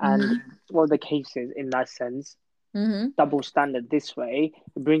 And Mhm. well, the cases in that sense, Mhm. double standard this way,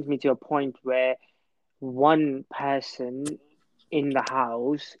 it brings me to a point where one person in the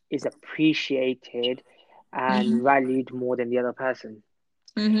house is appreciated and Mhm. valued more than the other person.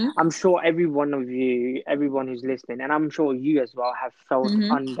 Mhm. I'm sure every one of you, everyone who's listening, and I'm sure you as well, have felt Mhm.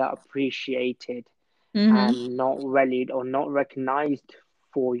 underappreciated Mhm. and not valued or not recognized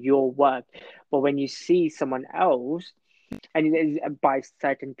for your work. But when you see someone else, and it is by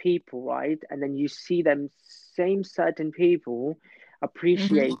certain people, right? And then you see them same certain people Mhm.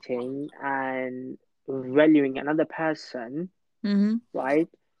 appreciating and valuing another person, Mhm. right?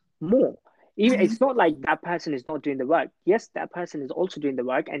 More. Even Mhm. it's not like that person is not doing the work. Yes, that person is also doing the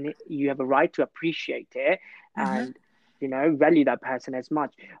work, and you have a right to appreciate it Mhm. and value that person as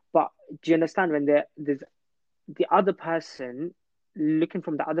much. But do you understand when there's the other person looking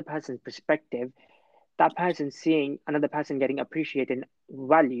from the other person's perspective, that person seeing another person getting appreciated and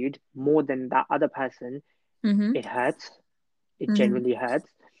valued more than that other person, Mhm. it hurts. It Mhm. genuinely hurts.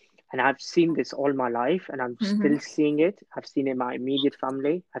 And I've seen this all my life, and I'm Mhm. still seeing it. I've seen it in my immediate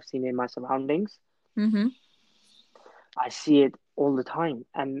family, I've seen it in my surroundings. Mhm. I see it all the time.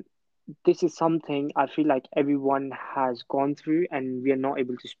 And this is something I feel like everyone has gone through, and we are not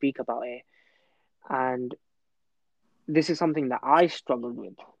able to speak about it. And this is something that I struggled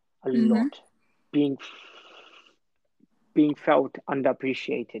with a Mhm. lot, being being felt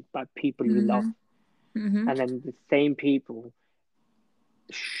underappreciated by people you love, Mhm. Mhm. and then the same people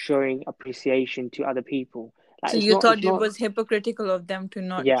showing appreciation to other people. Like So you it's thought it not was hypocritical of them to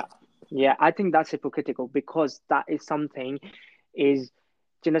not yeah, Yeah, I think that's hypocritical because that is something is,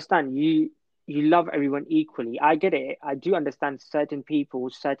 do you understand? You love everyone equally. I get it. I do understand certain people,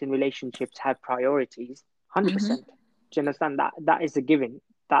 certain relationships have priorities. Mm-hmm. 100%. Do you understand that? That is a given.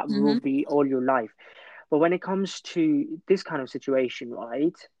 That will Mm-hmm. be all your life. But when it comes to this kind of situation,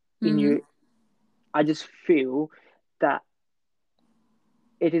 right? In Mm-hmm. you, I just feel that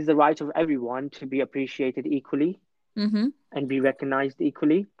it is the right of everyone to be appreciated equally Mm-hmm. and be recognized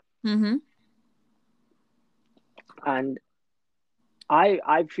equally. Mm-hmm. And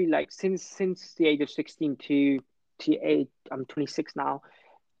I feel like since the age of 16 to 8, I'm 26 now.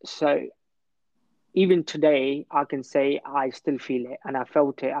 So even today, I can say I still feel it, and I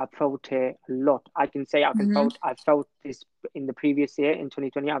felt it. I felt it a lot. I can say Mm-hmm. I felt this in the previous year in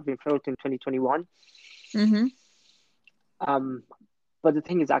 2020. I've been felt in 2021. Mm-hmm. Um, but the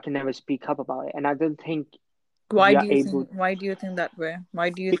thing is, I can never speak up about it, and I don't think Why we do are you able, think? Why do you think that way? Why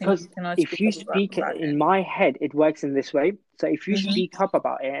do you think you because cannot if speak you up about speak about in it? my head, it works in this way. So if you Mm-hmm. speak up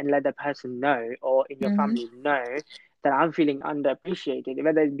about it and let the person know, or in your Mm-hmm. family know that I'm feeling underappreciated,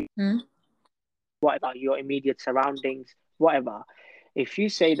 whether it be whatever your immediate surroundings, whatever. If you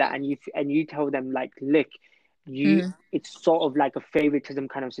say that and you tell them like, look, you, Mm-hmm. it's sort of like a favoritism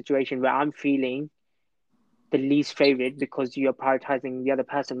kind of situation where I'm feeling the least favorite because you're prioritizing the other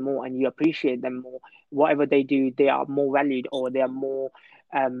person more and you appreciate them more. Whatever they do, they are more valued or they are more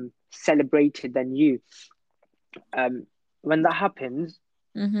celebrated than you. Um, when that happens,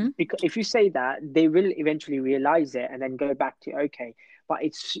 Mm-hmm. because if you say that, they will eventually realize it and then go back to okay, but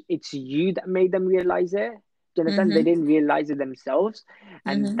it's you that made them realize it. Do you understand? They Mm-hmm. didn't realize it themselves,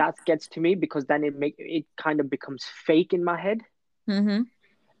 and Mm-hmm. that gets to me because then it kind of becomes fake in my head. Mm-hmm.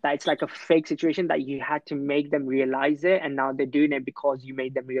 That it's like a fake situation that you had to make them realize it, and now they're doing it because you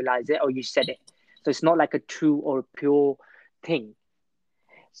made them realize it or you said it. So it's not like a true or pure thing.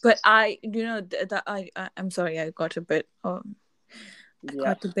 But that I'm sorry, I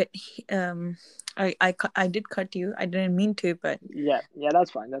Yeah, got a bit I did cut you. I didn't mean to, but yeah.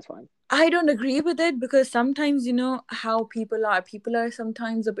 That's fine. That's fine. I don't agree with it because sometimes you know how people are. People are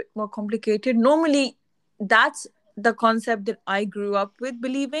sometimes a bit more complicated. Normally, that's the concept that I grew up with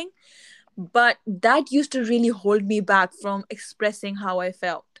believing, but that used to really hold me back from expressing how I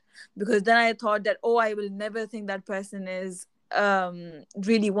felt because then I thought that, oh, I will never think that person is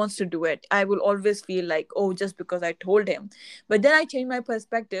really wants to do it. I will always feel like, oh, just because I told him. But then I changed my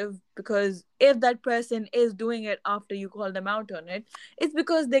perspective because if that person is doing it after you call them out on it, it's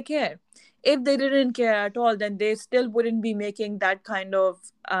because they care. If they didn't care at all, then they still wouldn't be making that kind of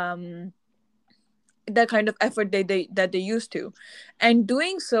effort that they used to, and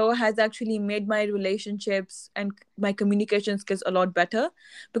doing so has actually made my relationships and my communication skills a lot better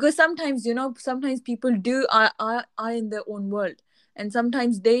because sometimes sometimes people are in their own world, and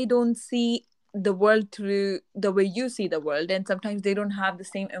sometimes they don't see the world through the way you see the world, and sometimes they don't have the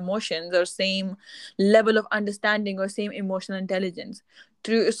same emotions or same level of understanding or same emotional intelligence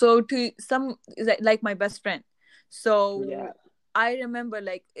to some like my best friend. Yeah, So I remember,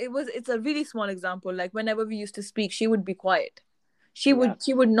 like, it's a really small example. Like whenever we used to speak, she would be quiet. She yeah. would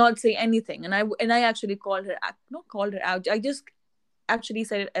she would not say anything, and I actually called her not called her out. I just actually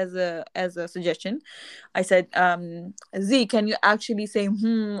said it as a suggestion. I said, Z, can you actually say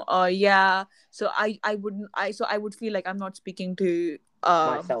or yeah? So I would feel like I'm not speaking to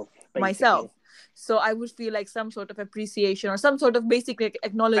Myself, myself. basically. So I would feel like some sort of appreciation or some sort of basic like,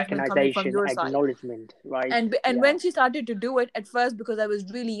 acknowledgement coming from Recognition, your side. acknowledgement, right? And Yeah, when she started to do it at first, because I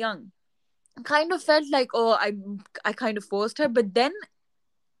was really young, kind of felt like, oh, I kind of forced her, but then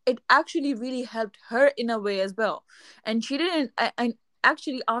it actually really helped her in a way as well. And she didn't and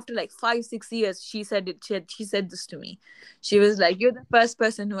actually after like 5 6 years she said it she said this to me. She was like, you're the first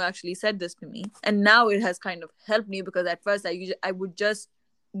person who actually said this to me, and now it has kind of helped me because at first I would just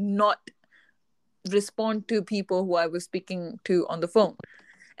not respond to people who I was speaking to on the phone,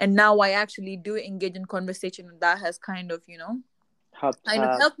 and now I actually do engage in conversation, and that has helped kind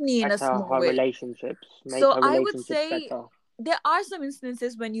of her helped me in a better small her way. relationships, make So her I would relationships say better. there are some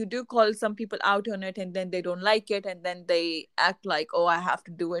instances when you do call some people out on it and then they don't like it and then they act like, oh, I have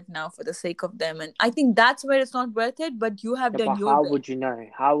to do it now for the sake of them. And I think that's where it's not worth it, but you have Yeah, done but your how bit. would you know?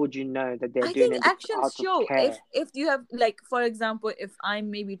 How would you know that they're I doing think it actions out of show. if care? if you have, like, for example, if I'm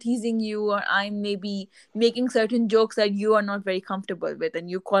maybe teasing you or I'm maybe making certain jokes that you are not very comfortable with and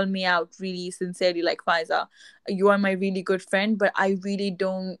you call me out really sincerely, like, Faiza, you are my really good friend, but I really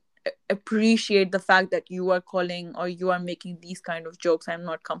don't, appreciate the fact that you are calling or you are making these kind of jokes. I'm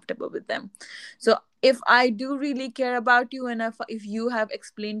not comfortable with them. So if I do really care about you, and if you have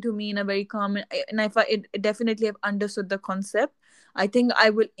explained to me in a very calm, and if I definitely have understood the concept, I think I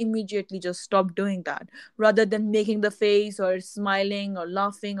will immediately just stop doing that, rather than making the face or smiling or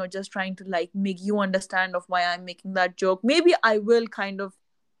laughing or just trying to like make you understand of why I'm making that joke. Maybe I will kind of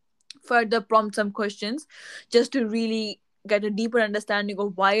further prompt some questions just to really get a deeper understanding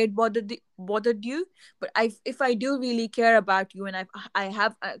of why it bothered you. But if I do really care about you, and I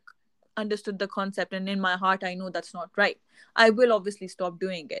have understood the concept, and in my heart I know that's not right, I will obviously stop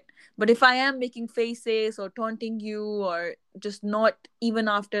doing it. But if I am making faces or taunting you, or just not even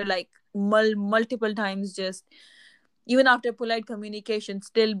after like multiple times, just even after polite communication,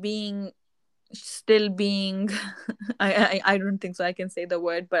 still being I don't think so I can say the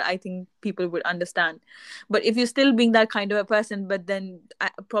word, but I think people would understand. But if you're still being that kind of a person, but then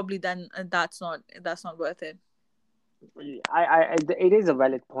probably then that's not worth it. It is a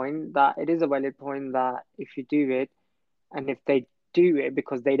valid point that if you do it, and if they do it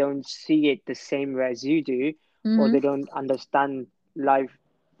because they don't see it the same way as you do, or Mm-hmm. they don't understand life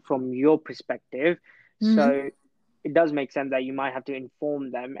from your perspective, Mm-hmm. so it does make sense that you might have to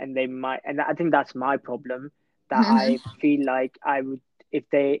inform them, and they might, and I think that's my problem, that I Mm-hmm. feel like I would, if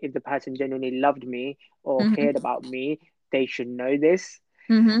the person genuinely loved me or cared Mm-hmm. about me, they should know this.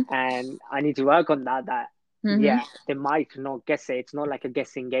 Mm-hmm. And I need to work on that. That Mm-hmm. yeah, they might not guess it. It's not like a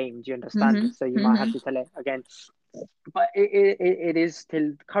guessing game. Do you understand? Mm-hmm. So you might have Mm-hmm. to tell it again. But it is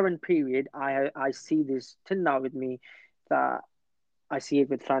till current period. I see this till now with me, that I see it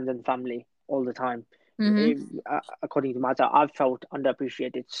with friends and family all the time. Mm-hmm. According to myself, I've felt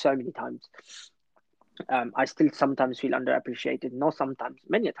underappreciated so many times. I still sometimes feel underappreciated. Not sometimes,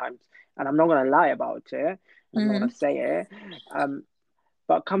 many times, and I'm not gonna lie about it. I'm not gonna Mm-hmm. say it. Um,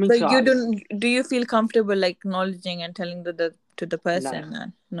 but coming to But you us, don't do you feel comfortable like acknowledging and telling the to the no. person that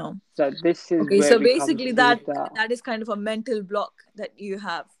no? So this is Okay, where so we come basically to that the. that is kind of a mental block that you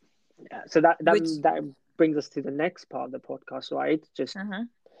have, So which that brings us to the next part of the podcast, right? Just uh-huh.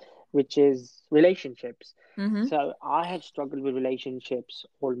 which is relationships. Mm-hmm. So I have struggled with relationships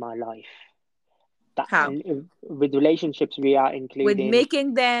all my life. That, How? and with relationships, we are With including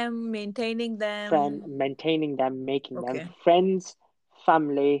making them, maintaining friend, them. maintaining them, making them Okay. friends,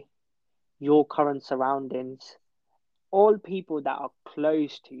 family, your current surroundings, all people that are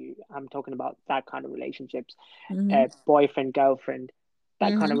close to you. I'm talking about that kind of relationships, Mm-hmm. boyfriend, girlfriend,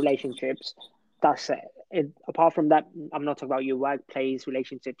 that kind of Mm-hmm. relationships. That's it. Apart from that, I'm not talking about your workplace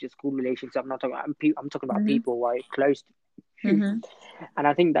relationships, your school relationships. I'm not talking. I'm talking about Mm-hmm. people who are close to you, Mm-hmm. and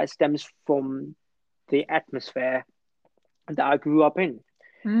I think that stems from the atmosphere that I grew up in.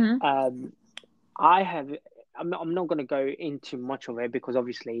 Mm-hmm. Um, I have. I'm not going to go into much of it because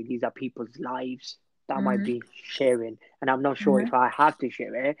obviously these are people's lives that I might Mm-hmm. be sharing, and I'm not sure Mm-hmm. if I have to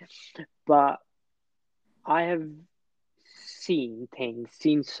share it. But I have seen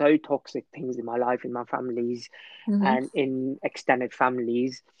so toxic things in my life, in my families, Mm-hmm. and in extended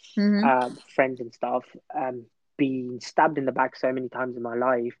families, Mm-hmm. friends and stuff, being stabbed in the back so many times in my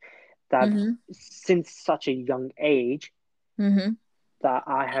life that Mm-hmm. since such a young age Mm-hmm. that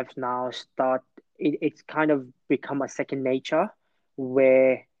I have now it's kind of become a second nature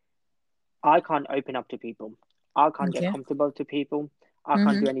where I can't open up to people. I can't get Okay. comfortable to people. I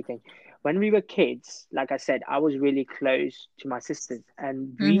can't Mm-hmm. do anything. When we were kids, like I said, I was really close to my sisters,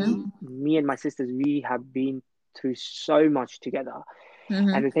 and Mm-hmm. me and my sisters, we have been through so much together.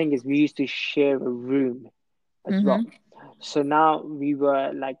 Mm-hmm. And the thing is, we used to share a room as well. Mm-hmm. So now we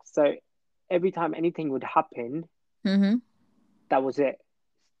were like, so every time anything would happen, Mm-hmm. that was it.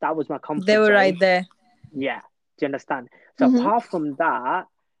 That was my They comfort were zone. right there. Yeah, do you understand? So Mm-hmm. apart from that,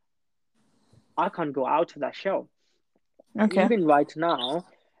 I can't go out of that shell. Okay. Even right now,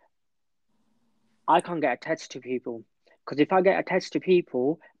 I can't get attached to people. Because if I get attached to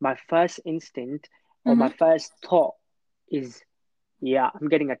people, my first instinct or my Mm-hmm. first thought is, yeah, I'm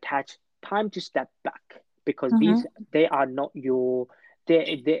getting attached. Time to step back because Mm-hmm. they are not your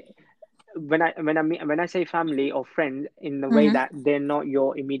they when I say family or friends in the way Mm-hmm. that they're not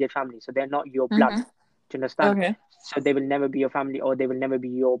your immediate family, so they're not your blood. Mm-hmm. Do you understand? Okay. So they will never be your family, or they will never be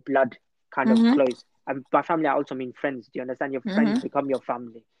your blood kind of Mm-hmm. close. And by family, I also mean friends. Do you understand? Your friends Mm-hmm. become your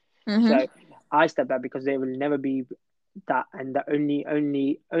family. Mm-hmm. So I step back because they will never be that, and the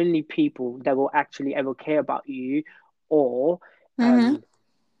only people that will actually ever care about you, or Mm-hmm. um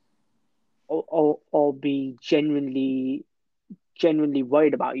or be genuinely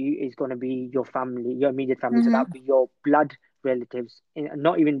worried about you is going to be your family, your immediate family. So that would Mm-hmm. be your blood relatives,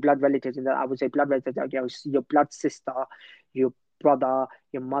 not even blood relatives. And I would say blood relatives, like your blood sister, your brother,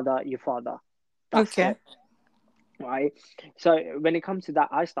 your mother, your father. That's Okay. it, right? So when it comes to that,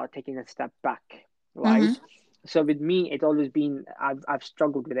 I start taking a step back, right? Mm-hmm. So with me, it's always been I've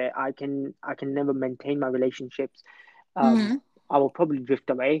struggled with it. I can never maintain my relationships. Um, Mm-hmm. I will probably drift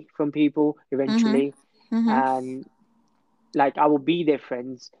away from people Mm-hmm. eventually, Mm-hmm. and like I will be their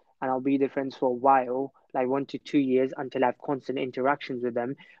friends, and I'll be their friends for a while, like 1 to 2 years, until I have constant interactions with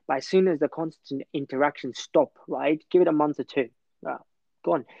them. But as soon as the constant interactions stop, right, give it a month or two, uh,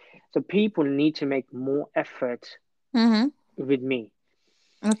 gone. So people need to make more effort Mm-hmm. with me,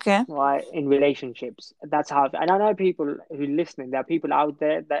 Okay. right, in relationships. That's how, and I know people who listening. There are people out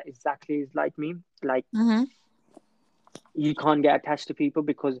there that exactly is like me. Like Mm-hmm. you can't get attached to people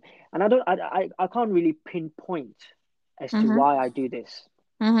because, and I can't really pinpoint as to Mm-hmm. why I do this.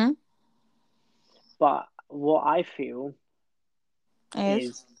 Mm-hmm. But what I feel Yes.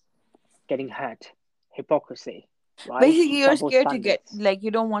 is getting hurt, hypocrisy, right? Basically, you're Double scared to get, standards. like,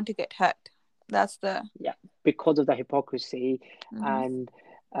 you don't want to get hurt. That's the. Yeah, because of the hypocrisy Mm-hmm.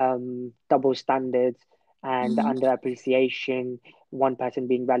 and double standards and Mm-hmm. under appreciation, one person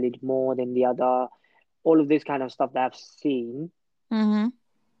being valued more than the other, all of this kind of stuff that I've seen Mm-hmm.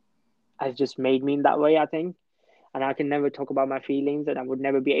 has just made me in that way, I think. And I can never talk about my feelings, and I would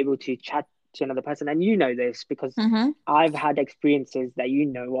never be able to chat to another person. And you know this because Mm-hmm. I've had experiences that you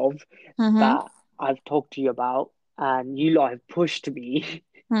know of Mm-hmm. that I've talked to you about, and you lot have pushed me.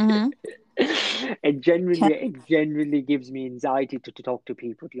 Mm-hmm. It genuinely gives me anxiety to talk to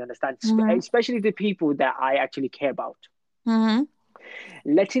people. Do you understand? Mm-hmm. Especially the people that I actually care about. Mm-hmm.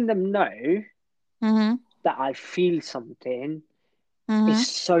 Letting them know Mm-hmm. that I feel something is Mm-hmm.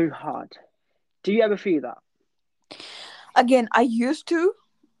 so hard. Do you ever feel that? Again, I used to,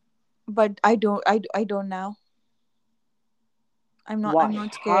 but I don't. I don't now. I'm not. I'm Why?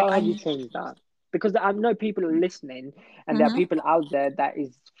 not scared. How have you I'm. changed that? Because I know people are listening, and there are Mm-hmm. people out there that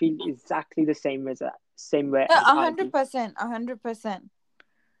is feel exactly the same as same way Yeah, as a I hundred do. percent. 100%.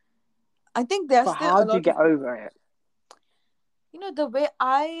 I think there's But still how a do you lot of, get over it? the way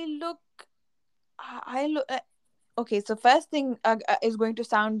I look. I look. Okay, so first thing is going to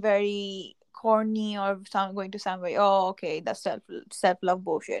sound very corny, or going to sound very, oh, okay, that's self love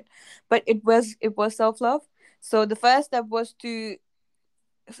bullshit, but it was self love. So the first step was to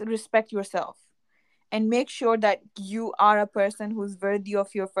respect yourself and make sure that you are a person who's worthy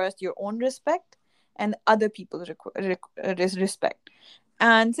of your own respect and other people's respect.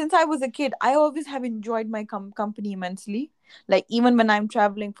 And since I was a kid, I always have enjoyed my company immensely. Like, even when I'm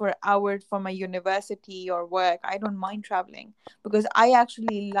traveling for hours for my university or work, I don't mind traveling because I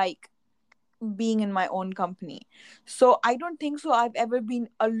actually like being in my own company. So I don't think so I've ever been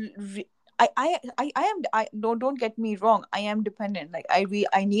I am, I don't get me wrong, I am dependent. Like, I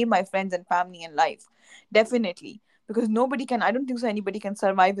need my friends and family in life, definitely, because nobody can, I don't think so anybody can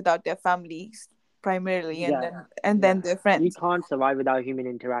survive without their families primarily, and Yeah, then yeah. their You friends. can't survive without human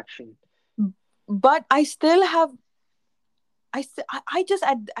interaction. But I still have, I just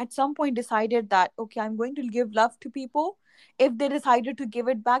at some point decided that, okay, I'm going to give love to people. If they decided to give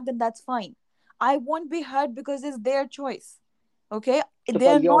it back, then that's fine. I won't be hurt because it's their choice. Okay, But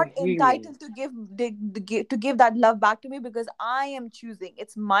they're you're not human. entitled to give that love back to me because I am choosing.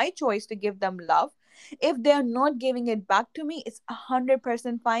 It's my choice to give them love. If they're not giving it back to me, it's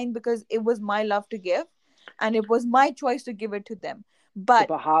 100% fine because it was my love to give, and it was my choice to give it to them. Yeah, But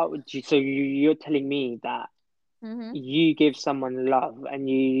but how would you, so you're telling me that mhm, you give someone love and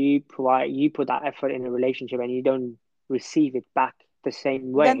you put that effort in a relationship and you don't receive it back the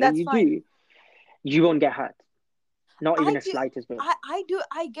same way then that's you fine. do, you won't get hurt. Not even I the do. slightest bit.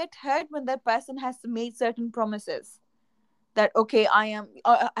 I get hurt when that person has made certain promises that, okay, I am,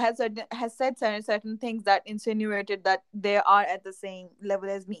 has said certain things that insinuated that they are at the same level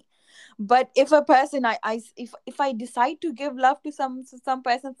as me. But if a person, if I decide to give love to some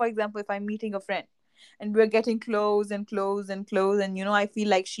person, for example, if I'm meeting a friend and we're getting close and close and close, and I feel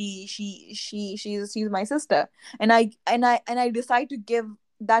like she's my sister, and I decide to give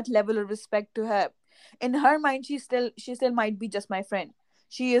that level of respect to her. In her mind, she still might be just my friend.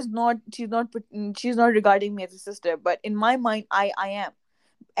 She's not regarding me as a sister, but in my mind, I am.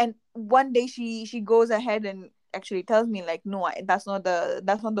 And one day she goes ahead and actually tells me, like, no, that's not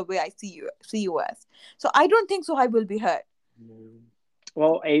the way I see you as. So I don't think so I will be hurt. Mm.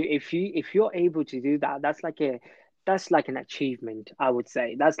 Well, if you're able to do that, that's like an achievement, I would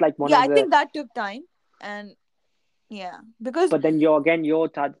say. That's like one Yeah, of I the. think that took time. And yeah, because But then you're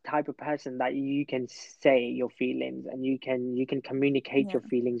type of person that you can say your feelings and you can communicate yeah, your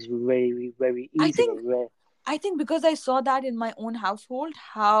feelings very very I easily. think I think because I saw that in my own household,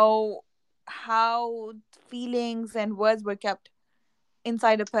 how feelings and words were kept.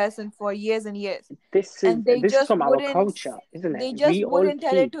 inside a person for years and years, This is and they this is just from our wouldn't culture, isn't it? they just We all wouldn't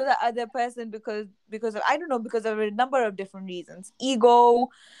tell it keep. to the other person because of, I don't know, because of a number of different reasons, ego,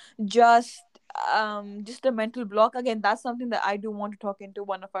 just just a mental block. Again, that's something that I do want to talk into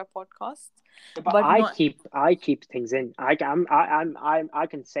one of our podcasts, Yeah, but but not. I keep things in. I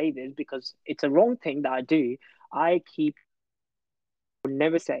can say this because it's a wrong thing that I do. I keep would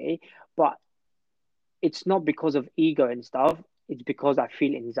never say, but it's not because of ego and stuff. It's because I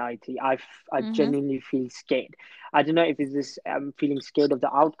feel anxiety. I Mhm. genuinely feel scared. I don't know if it's this. I'm feeling scared of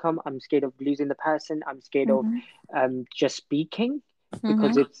the outcome. I'm scared of losing the person. I'm scared of Mhm. just speaking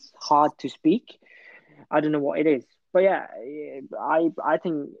because Mhm. it's hard to speak. I don't know what it is, but yeah, I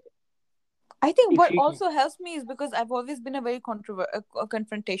think I think if what you can. also helps me is because I've always been a very a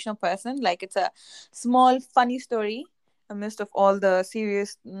confrontational person. Like, it's a small, funny story amidst of all the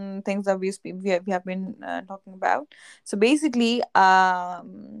serious things that we have been talking about. So basically,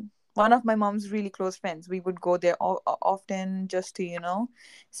 one of my mom's really close friends, we would go there often just to,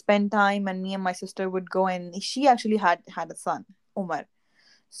 spend time, and me and my sister would go, and she actually had a son, Umar.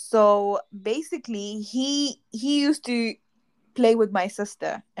 So basically, he used to play with my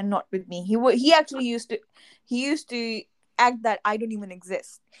sister and not with me. He actually used to act that I don't even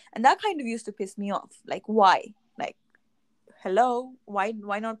exist, and that kind of used to piss me off. Like, why? Like, hello, why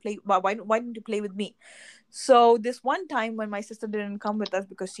not play? Why didn't you play with me? So this one time when my sister didn't come with us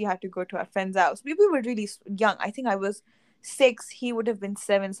because she had to go to her friend's house, we were really young. I think I was 6. He would have been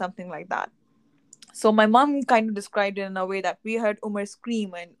 7, something like that. So my mom kind of described it in a way that we heard Umar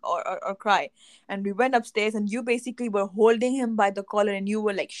scream or cry, and we went upstairs, and you basically were holding him by the collar, and you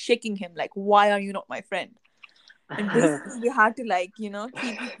were like shaking him, like, why are you not my friend? And basically we had to, like,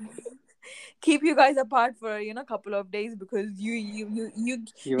 keep you guys apart for, a couple of days, because You were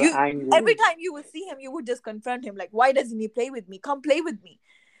you every angry. time you would see him, you would just confront him, like, why doesn't he play with me? Come play with me,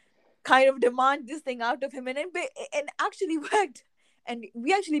 kind of demand this thing out of him, and and actually worked, and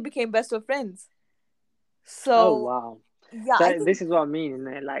we actually became best of friends. Oh So wow. yeah, I So think. this is what I mean, isn't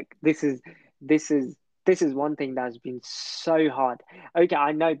it? Like this is this is one thing that's been so hard. Okay,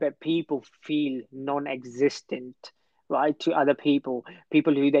 I know, but people feel non-existent, right, to other people,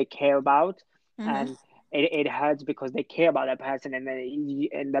 people who they care about, Mm-hmm. and it hurts because they care about that person, and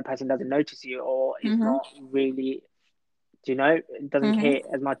and that person doesn't notice you or is Mm-hmm. not really, doesn't Mm-hmm. care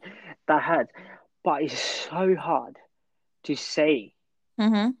as much. That hurts, but it's so hard to say.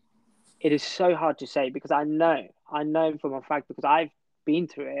 Mm-hmm. It is so hard to say because I know from a fact because I've been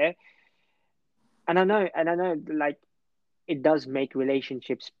through it, and I know, like it does make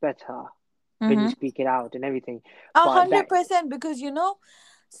relationships better when you Mm-hmm. speak it out and everything. A But that, hundred percent, because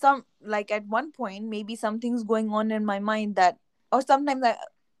some, like, at one point maybe something's going on in my mind that, or sometimes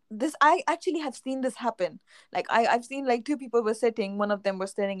I actually have seen this happen. Like, I've seen, like, two people were sitting, one of them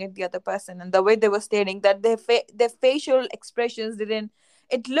was staring at the other person, and the way they were staring, that their facial expressions didn't,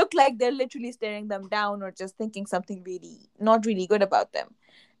 it looked like they're literally staring them down, or just thinking something really not really good about them.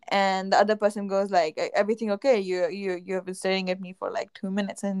 And the other person goes like, Everything okay? You have been staring at me for like 2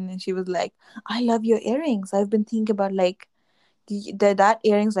 minutes." And she was like, "I love your earrings. I've been thinking about, like, that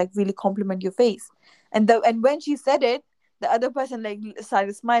earrings, like, really compliment your face." And when she said it, the other person, like,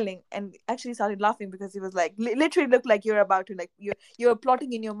 started smiling and actually started laughing, because he was like, literally looked like you're about to, like, you're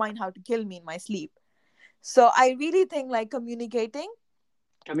plotting in your mind how to kill me in my sleep. So I really think, like, communicating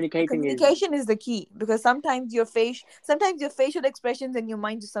is. communication is the key, because sometimes your facial expressions and your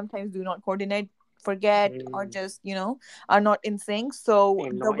mind just sometimes do not coordinate, forget, or Mm, just, are not in sync. So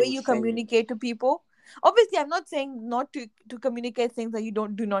and the not way in you sync. communicate to people, obviously, I'm not saying not to communicate things that you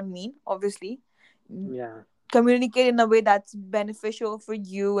do not mean, obviously. Yeah, Communicate in a way that's beneficial for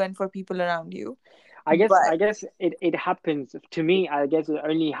you and for people around you. I But guess it happens to me. I guess it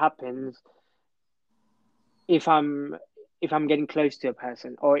only happens if I'm getting close to a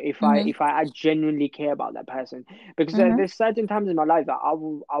person, or mm-hmm, if I genuinely care about that person, because mm-hmm, there's certain times in my life that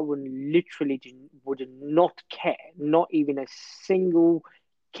I would literally would not care, not even a single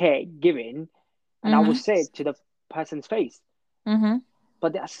care given, and I will mm-hmm, say it to the person's face. mm-hmm.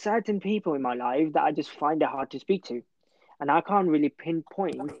 But there are certain people in my life that I just find it hard to speak to, and I can't really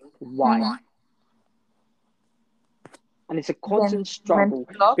pinpoint why. Mm-hmm. And it's a Then constant mental struggle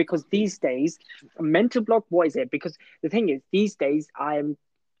block. because these days, a mental block, what is it? Because the thing is, these days I am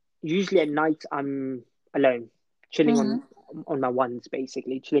usually at night I'm alone, chilling Mm-hmm, on my ones,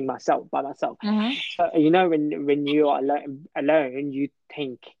 basically chilling myself by myself. mm-hmm, So when you are alone, you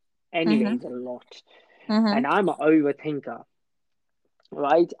think mm-hmm, anyways a lot, mm-hmm, and I'm an overthinker.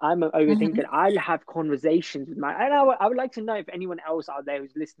 right? I'm an Mm-hmm. overthinker. I'll have conversations with my, and I would like to know if anyone else out there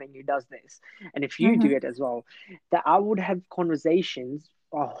who's listening who does this, and if you do Mm-hmm. it as well, that I would have conversations,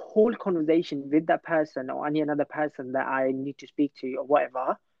 a whole conversation with that person or any another person that I need to speak to or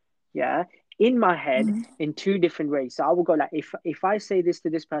whatever, yeah, in my head Mm-hmm. in two different ways. So I will go like, if I say this to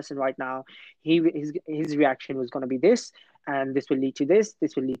this person right now, his reaction was going to be this, and this will lead to this,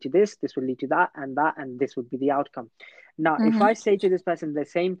 this will lead to this will lead to that, and this would be the outcome. Now if I Mm-hmm. say to this person the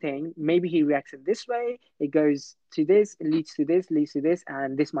same thing, maybe he reacts in this way, it goes to this, it leads to this, leads to this,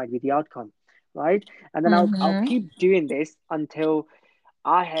 and this might be the outcome, right? And then I'll Mm-hmm. keep doing this until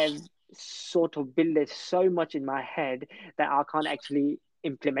I have sort of built it so much in my head that I can't actually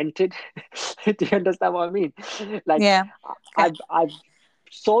implement it. Do you understand what I mean? Like Yeah. Okay. I've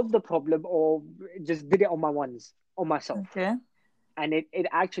solved the problem or just did it on my ones on myself, Okay. and it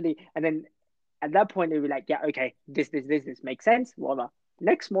actually, and then at that point it'll be like, yeah, okay, this makes sense. Whatever.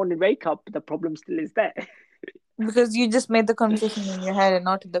 Next morning, wake up, the problem still is there. Because you just made the conversation in your head and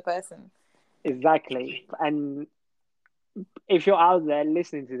not to the person. Exactly, and if you're out there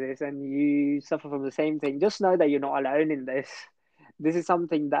listening to this and you suffer from the same thing, just know that you're not alone in this. This is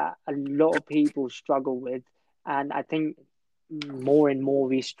something that a lot of people struggle with, and I think more and more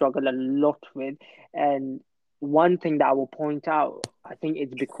we struggle a lot with. And one thing that I will point out, I think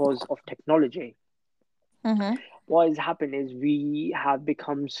it's because of technology. Mm-hmm. What has happened is we have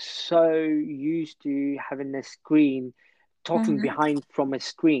become so used to having a screen, talking Mm-hmm. behind from a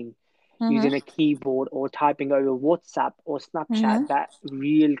screen, using Mm-hmm. a keyboard or typing over WhatsApp or Mm-hmm. Snapchat, that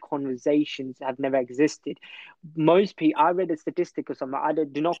real conversations have never existed. Most people, I read a statistic or something.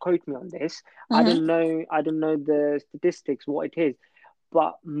 Do not quote me on this. Mm-hmm. I don't know the statistics what it is,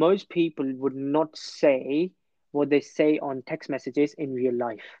 but most people would not say what they say on text messages in real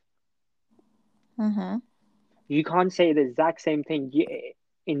life. Mm-hmm. You can't say the exact same thing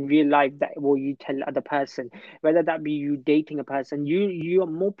in real life that what you tell other person, whether that be you dating a person. You are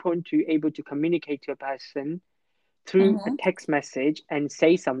more prone to able to communicate to a person through a Mm-hmm. text message and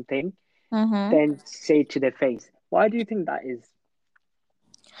say something Mm-hmm. than say to their face. Why do you think that is?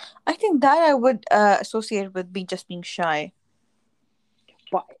 I think that I would associate with be just being shy.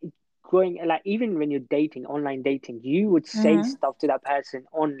 But going like, even when you're dating, online dating, you would say Mm-hmm. stuff to that person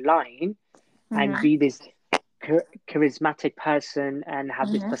online and Mm-hmm. be this charismatic person and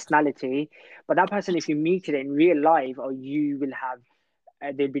have this Mm-hmm. personality. But that person, if you meet it in real life, or you will have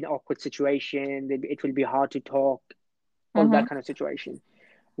there'll be an awkward situation. It will be hard to talk, all that Mm-hmm. kind of situation.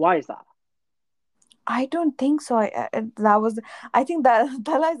 Why is that? I don't think so. That was. I think that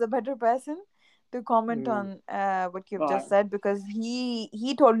Dala is a better person to comment Mm, on what you've right, just said, because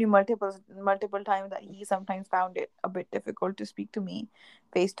he told me multiple times that he sometimes found it a bit difficult to speak to me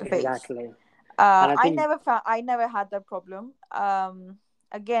face to face. exactly. And I think, I never had that problem.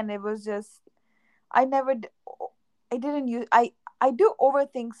 Again, it was just I never d- I didn't use I do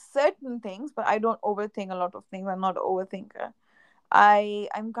overthink certain things, but I don't overthink a lot of things. I'm not an overthinker.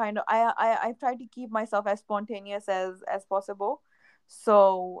 I'm kind of I try to keep myself as spontaneous as possible.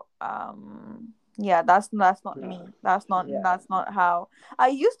 So yeah, that's not no, me. yeah, That's not how I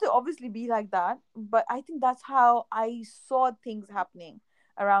used to obviously be like that, but I think that's how I saw things happening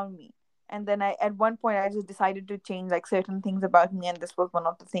around me. And then I at one point I just decided to change like certain things about me, and this was one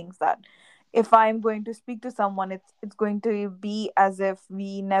of the things that if I'm going to speak to someone, it's going to be as if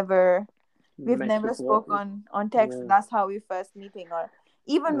we've met never before. spoke on text. Yeah, That's how we first meeting, or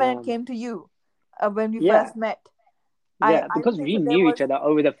even when it um, came to you, when we yeah, first met. yeah, I because we think there knew each was other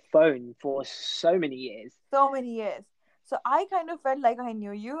over the phone for so many years. so many years, so I kind of felt like I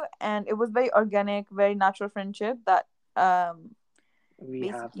knew you, and it was very organic, very natural friendship that We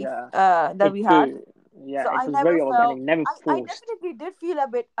have, basically yeah, that it we had. grew. Yeah, So it I was never very organic, felt never I forced. definitely did feel a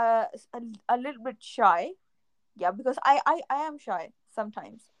bit a little bit shy. Yeah, because I am shy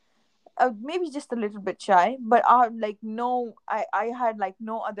sometimes, maybe just a little bit shy, but like no, I had like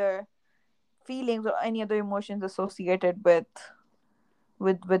no other feelings or any other emotions associated with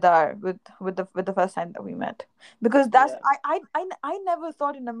the first time that we met, because that's Yeah, I never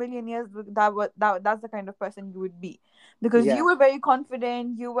thought in a million years that's the kind of person you would be, because you yeah. were very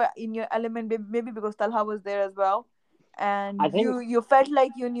confident, you were in your element, maybe because Talha was there as well, and I think you felt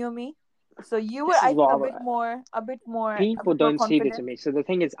like you knew me, so you were, this I is think, what a people bit more don't see this in confident. me. So the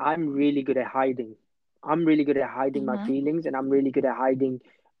thing is, I'm really good at hiding. I'm really good at hiding my Mm-hmm. feelings, and I'm really good at hiding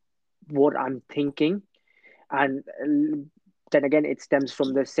what I'm thinking. And then again, it stems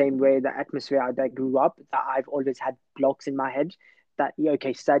from the same way the atmosphere that I grew up. That I've always had blocks in my head. That yeah,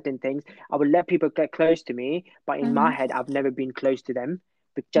 okay, certain things I would let people get close to me, but in my Mm-hmm. head, I've never been close to them,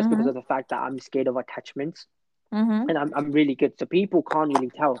 just because Mm-hmm. of the fact that I'm scared of attachments. Mm-hmm. and I'm really good. So people can't really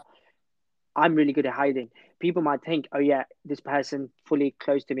tell. I'm really good at hiding. People might think, oh yeah, this person fully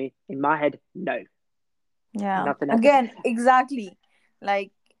close to me. In my head, no, Yeah. nothing happened. Again, exactly.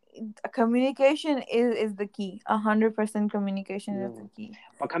 Like, communication is the key. 100% communication is the No, key.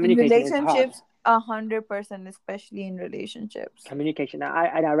 but In communication is hard. relationships, 100%, especially in relationships. Communication,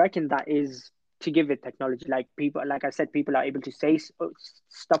 I reckon that is to give it technology. Like people, like I said, people are able to say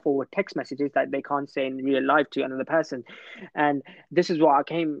stuff over text messages that they can't say in real life to another person. And this is what I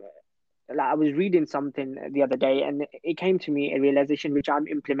came. Like I was reading something the other day, and it came to me a realization which I'm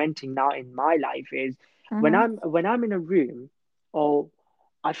implementing now in my life is Mm-hmm. when I'm in a room, or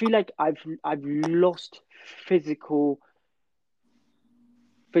I feel like I've lost physical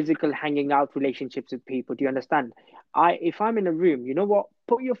physical hanging out relationships with people. Do you understand? If I'm in a room, you know what?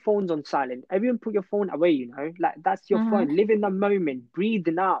 Put your phones on silent. Everyone put your phone away, Like that's your Mm-hmm. phone. Live in the moment. Breathe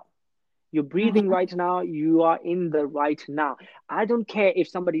now. You're breathing Mm-hmm. right now. You are in the right now. I don't care if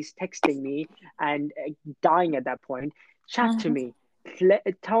somebody's texting me and dying at that point. Chat to Mm-hmm. me.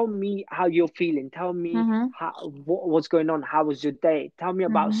 Tell me how you're feeling. Tell me Mm-hmm. what's going on. How was your day? Tell me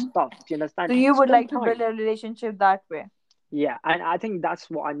about Mm-hmm. stuff. Do you understand? So you would Spend like to build time. a relationship that way. Yeah, and I think that's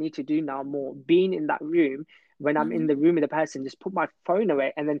what I need to do now more. Being in that room, when I'm in Mm-hmm. the room with the person, just put my phone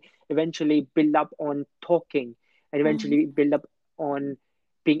away and then eventually build up on talking and Mm-hmm. eventually build up on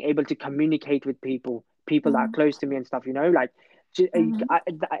being able to communicate with people that are Mm-hmm. close to me and stuff, Like,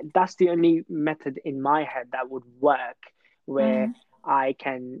 Mm-hmm. that's the only method in my head that would work where Mm-hmm. I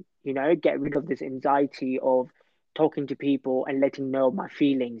can, get rid of this anxiety of talking to people and letting know my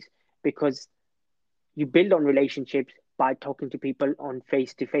feelings because you build on relationships by talking to people on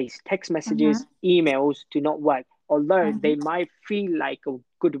face to face. Text Mm-hmm. messages, emails do not work. Although they Mm-hmm. might feel like a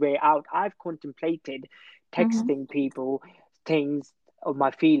good way out, I've contemplated Mm-hmm. texting people things of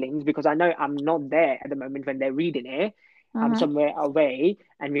my feelings because I know I'm not there at the moment when they're reading it. I'm Mm-hmm. somewhere away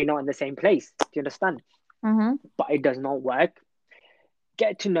and we're not in the same place. Do you understand? Mm-hmm. But it does not work.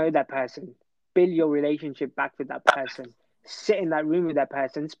 Get to know that person, build your relationship back with that person, sit in that room with that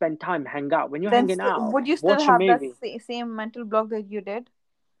person, spend time, hang out. When you're Then hanging out, would you still watch a have that movie. same mental block that you did?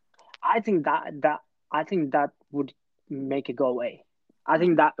 I think that would make it go away. I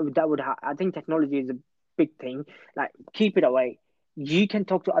think that would I think technology is a big thing. Like keep it away. You can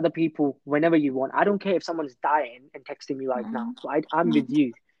talk to other people whenever you want. I don't care if someone's dying and texting me right now, Mm-hmm. right? I'm with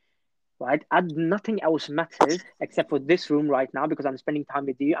you, right? Nothing else matters except for this room right now because I'm spending time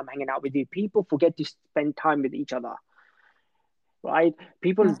with you. I'm hanging out with you. People forget to spend time with each other, right?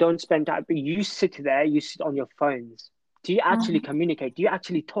 People don't spend time. But you sit there, you sit on your phones. Do you actually Mm-hmm. communicate? Do you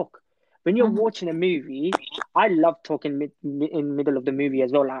actually talk? When you're Mm-hmm. watching a movie, I love talking in middle of the movie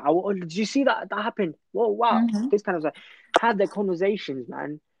as well. Like, oh, did you see that happened? Whoa, wow! Mm-hmm. This kind of stuff. Have the conversations,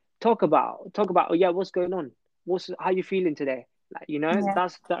 man. Talk about. Oh yeah, what's going on? What's how you feeling today? Like Yeah.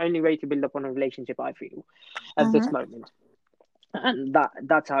 that's the only way to build up on a relationship. I feel at this Mm-hmm. moment, and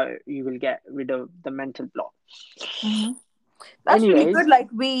that's how you will get rid of the mental block. Mm-hmm. That's really good. Anyways, Like,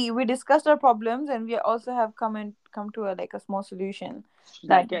 we discussed our problems, and we also have come to a like a small solution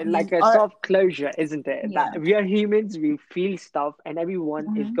that we like a are. soft closure, isn't it? That Yeah. we are humans, we feel stuff, and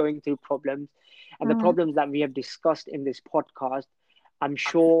everyone is Mm-hmm. going through problems. And the Mm-hmm. problems that we have discussed in this podcast, I'm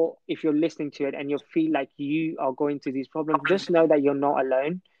sure if you're listening to it and you feel like you are going through these problems, just know that you're not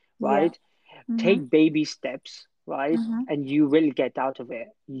alone, Yeah. right? Mm-hmm. Take baby steps, right? Mm-hmm. And you will get out of it.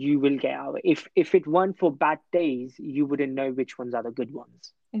 You will get out of it. If it weren't for bad days, you wouldn't know which ones are the good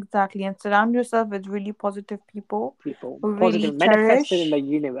ones. Exactly, and surround yourself with really positive people People, who really positive, manifested in the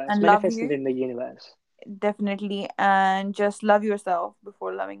cherish universe, and love manifested you. in the universe. Definitely, and just love yourself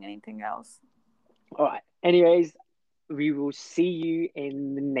before loving anything else. All right. Anyways, we will see you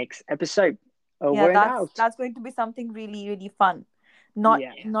in the next episode. Yeah, Over and that's out. that's going to be something really really fun. Not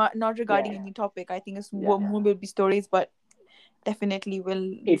Yeah, not regarding yeah, any topic. I think it's yeah. more will be stories, but definitely will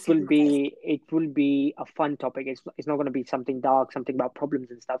be It will serious. be it will be a fun topic. It's not going to be something dark, something about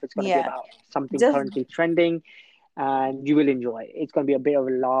problems and stuff. It's going to be Yeah, about something just currently trending, and you will enjoy it. It's going to be a bit of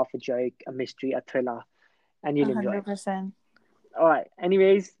a laugh, a joke, a mystery, a thriller, and you'll enjoy it. 100%. All right.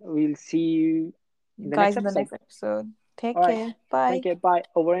 Anyways, we'll see you in the next Guys, in the episode. next episode. Take All right. care. Thank Bye. you. Bye.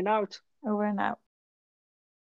 Over and out. Over and out.